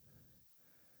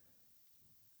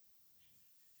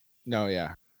 No,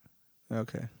 yeah.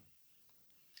 Okay.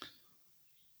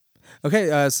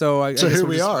 Okay, so I So guess here we're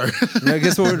we just- are. I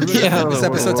guess we're this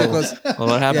episode's too close. Well,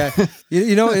 what happened? Yeah,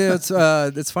 you know it's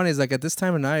funny. It's like at this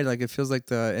time of night, like it feels like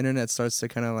the internet starts to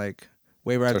kind of like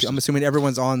wave right. I'm assuming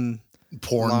everyone's on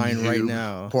line right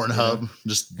now. Pornhub,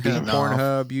 just beating off.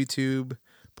 Pornhub, YouTube,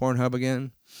 Pornhub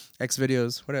again, X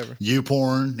videos, whatever. You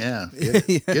porn, yeah. Get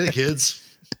it, kids.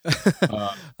 Okay,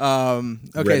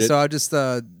 Reddit. so I'll just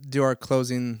do our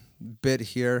closing bit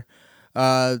here.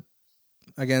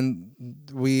 Again,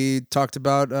 we talked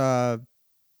about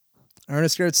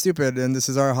Ernest Scared Stupid, and this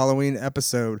is our Halloween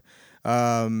episode.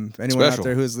 Anyone out Special.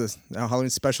 there who's listening, Halloween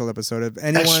special episode. If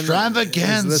anyone is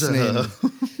Extravaganza. listening,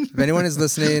 if anyone is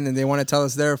listening and they want to tell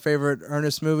us their favorite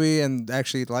Ernest movie and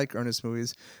actually like Ernest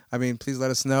movies, I mean, please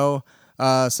let us know.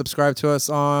 Subscribe to us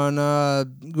on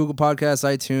Google Podcasts,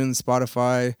 iTunes,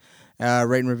 Spotify.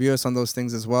 Rate and review us on those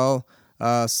things as well.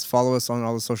 Follow us on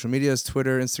all the social medias,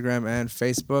 Twitter, Instagram, and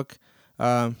Facebook.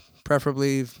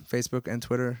 Preferably Facebook and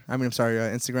Twitter. I'm sorry,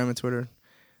 Instagram and Twitter.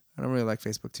 I don't really like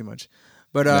Facebook too much.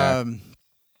 But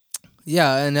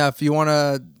yeah, and if you want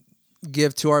to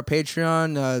give to our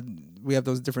Patreon, we have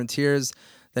those different tiers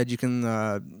that you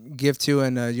can give to,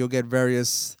 and you'll get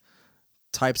various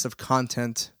types of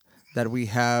content that we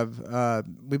have.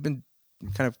 We've been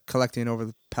kind of collecting over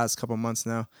the past couple months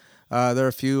now. There are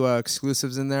a few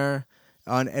exclusives in there,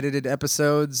 unedited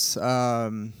episodes.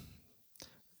 You'll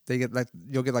get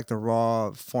the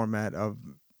raw format of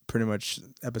pretty much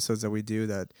episodes that we do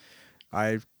that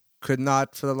I could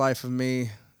not for the life of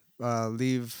me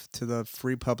leave to the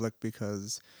free public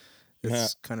because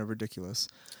it's kind of ridiculous.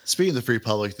 Speaking of the free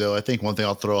public, though, I think one thing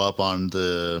I'll throw up on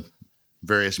the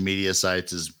various media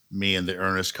sites is me in the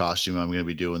Ernest costume I'm going to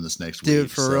be doing this next week. Dude,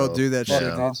 for real, do that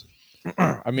shit.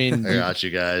 I mean, I got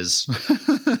you guys.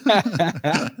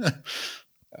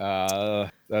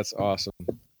 That's awesome.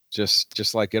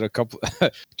 Just like get a couple,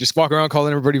 just walk around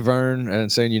calling everybody Vern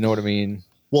and saying, you know what I mean?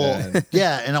 Well,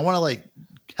 yeah. And I want to like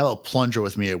have a plunger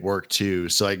with me at work too.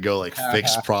 So I go like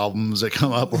fix problems that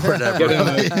come up or whatever.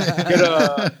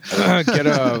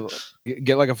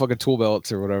 Get like a fucking tool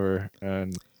belt or whatever.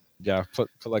 And yeah, put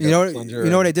like a plunger. You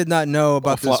know what I did not know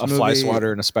about this movie? A fly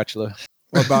swatter and a spatula.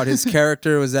 About his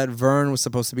character was that Vern was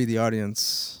supposed to be the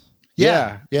audience.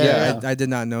 Yeah. I did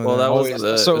not know that.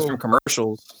 That was from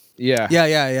commercials. Yeah.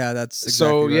 That's exactly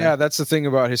so. Right. Yeah, that's the thing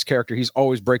about his character. He's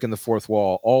always breaking the fourth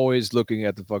wall, always looking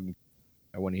at the fucking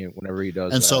whenever he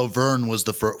does. And so Vern was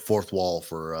the fourth wall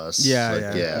for us. Yeah,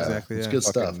 exactly. It's good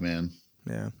stuff, man.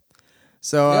 Yeah.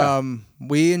 So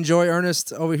we enjoy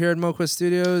Ernest over here at MoQuest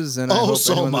Studios, and I hope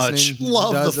so much.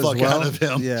 Love the fuck out of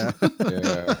him.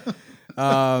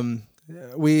 Yeah.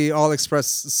 We all express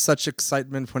such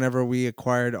excitement whenever we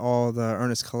acquired all the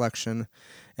Ernest collection,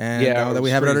 and now that we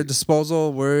have it at our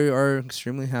disposal, we are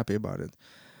extremely happy about it.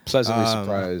 Pleasantly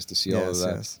surprised to see all of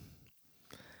that. Yes.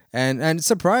 And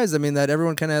surprised, I mean, that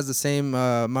everyone kind of has the same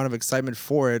amount of excitement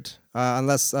for it,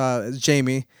 unless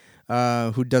Jamie,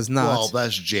 who does not. Well,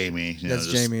 that's Jamie. That's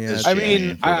Jamie. Yeah. I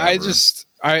mean, I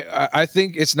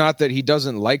think it's not that he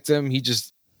doesn't like them. He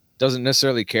just doesn't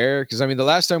necessarily care. Because I mean, the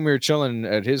last time we were chilling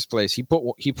at his place, he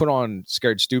put on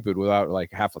Scared Stupid without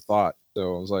like half a thought.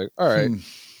 So I was like, all right.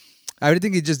 I would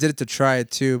think he just did it to try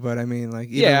it too. But I mean, like,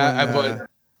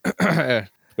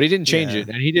 but he didn't change it,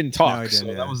 and he didn't talk. No, he didn't,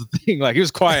 so that was the thing. Like, he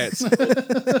was quiet. So.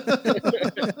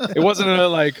 It wasn't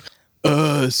like,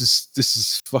 this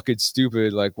is fucking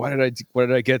stupid. Like, why did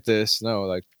I get this? No,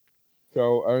 like,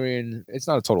 so I mean, it's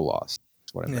not a total loss.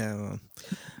 That's what I meant. Yeah.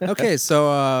 Well. Okay,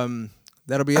 so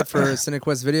that'll be it for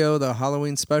CineKuest video, the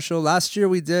Halloween special. Last year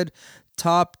we did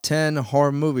top 10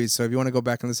 horror movies. So if you want to go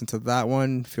back and listen to that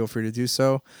one, feel free to do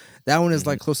so. That one is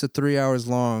like close to 3 hours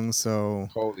long. So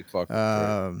holy fuck.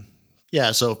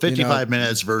 Yeah, so 55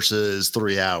 minutes versus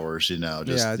 3 hours, to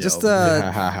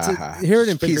hear it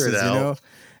in pieces,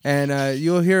 And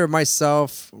you'll hear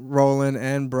myself, Roland,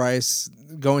 and Bryce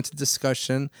go into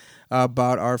discussion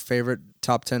about our favorite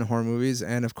top 10 horror movies,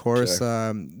 and of course,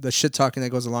 the shit talking that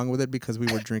goes along with it because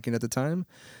we were drinking at the time.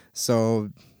 So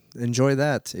enjoy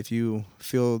that if you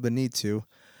feel the need to.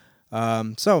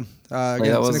 Again,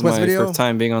 that was my first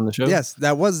time being on the show. Yes,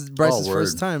 that was Bryce's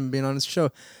first time being on his show.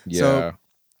 Yeah. So,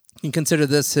 you can consider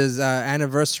this his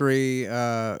anniversary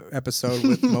episode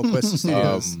with MoQuest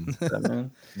Studios.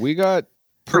 We got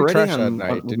pretty trash that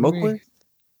night, didn't we?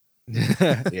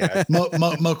 Yeah.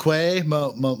 Mochust.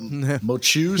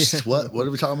 What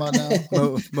are we talking about now?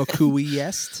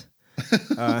 Mokuiest.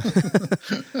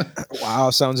 Wow,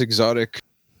 sounds exotic.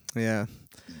 Yeah.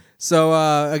 So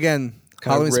again,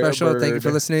 Halloween special. Thank you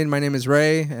for listening. My name is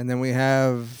Ray, and then we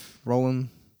have Roland.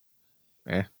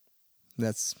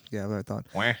 That's what I thought.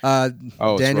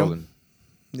 Daniel.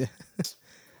 Yeah.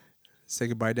 Say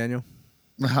goodbye, Daniel.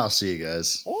 I'll see you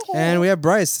guys. And we have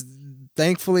Bryce.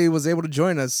 Thankfully, was able to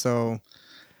join us. So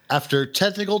after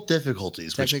technical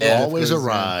difficulties, which always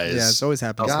arise. Yeah, it's always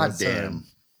happens. God damn.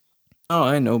 Oh,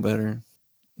 I know better.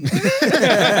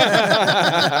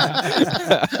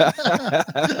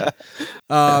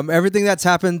 Everything that's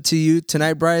happened to you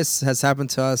tonight, Bryce, has happened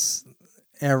to us.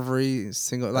 It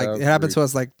happened to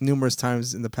us like numerous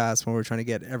times in the past when we were trying to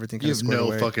get everything. You have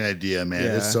no fucking idea, man.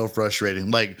 Yeah. It's so frustrating.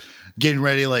 Like getting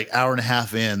ready, like hour and a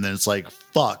half in, then it's like,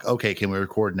 fuck. Okay, can we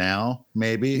record now?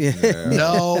 Maybe. Yeah.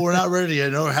 No, we're not ready yet.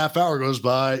 Another half hour goes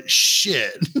by.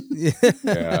 Shit.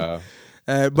 Yeah.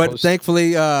 But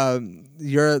thankfully,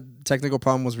 your technical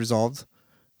problem was resolved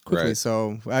quickly. Right.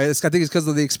 So I think it's because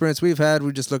of the experience we've had.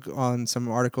 We just look on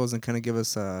some articles and kind of give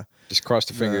us just cross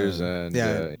the fingers and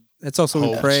It's also we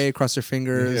Hopes. pray, cross your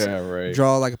fingers, Yeah, right.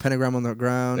 draw like a pentagram on the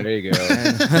ground. There you go.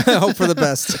 And hope for the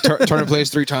best. Turn in place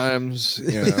 3 times.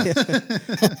 You know.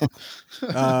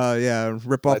 Yeah,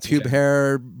 rip off That's tube it.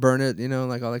 hair, burn it,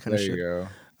 like all that kind There of you shit. go.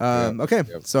 Okay,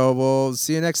 Yep. so we'll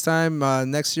see you next time.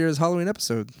 Next year's Halloween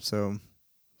episode. So,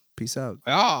 peace out.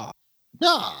 Ah.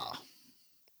 Yeah.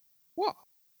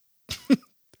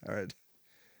 All right.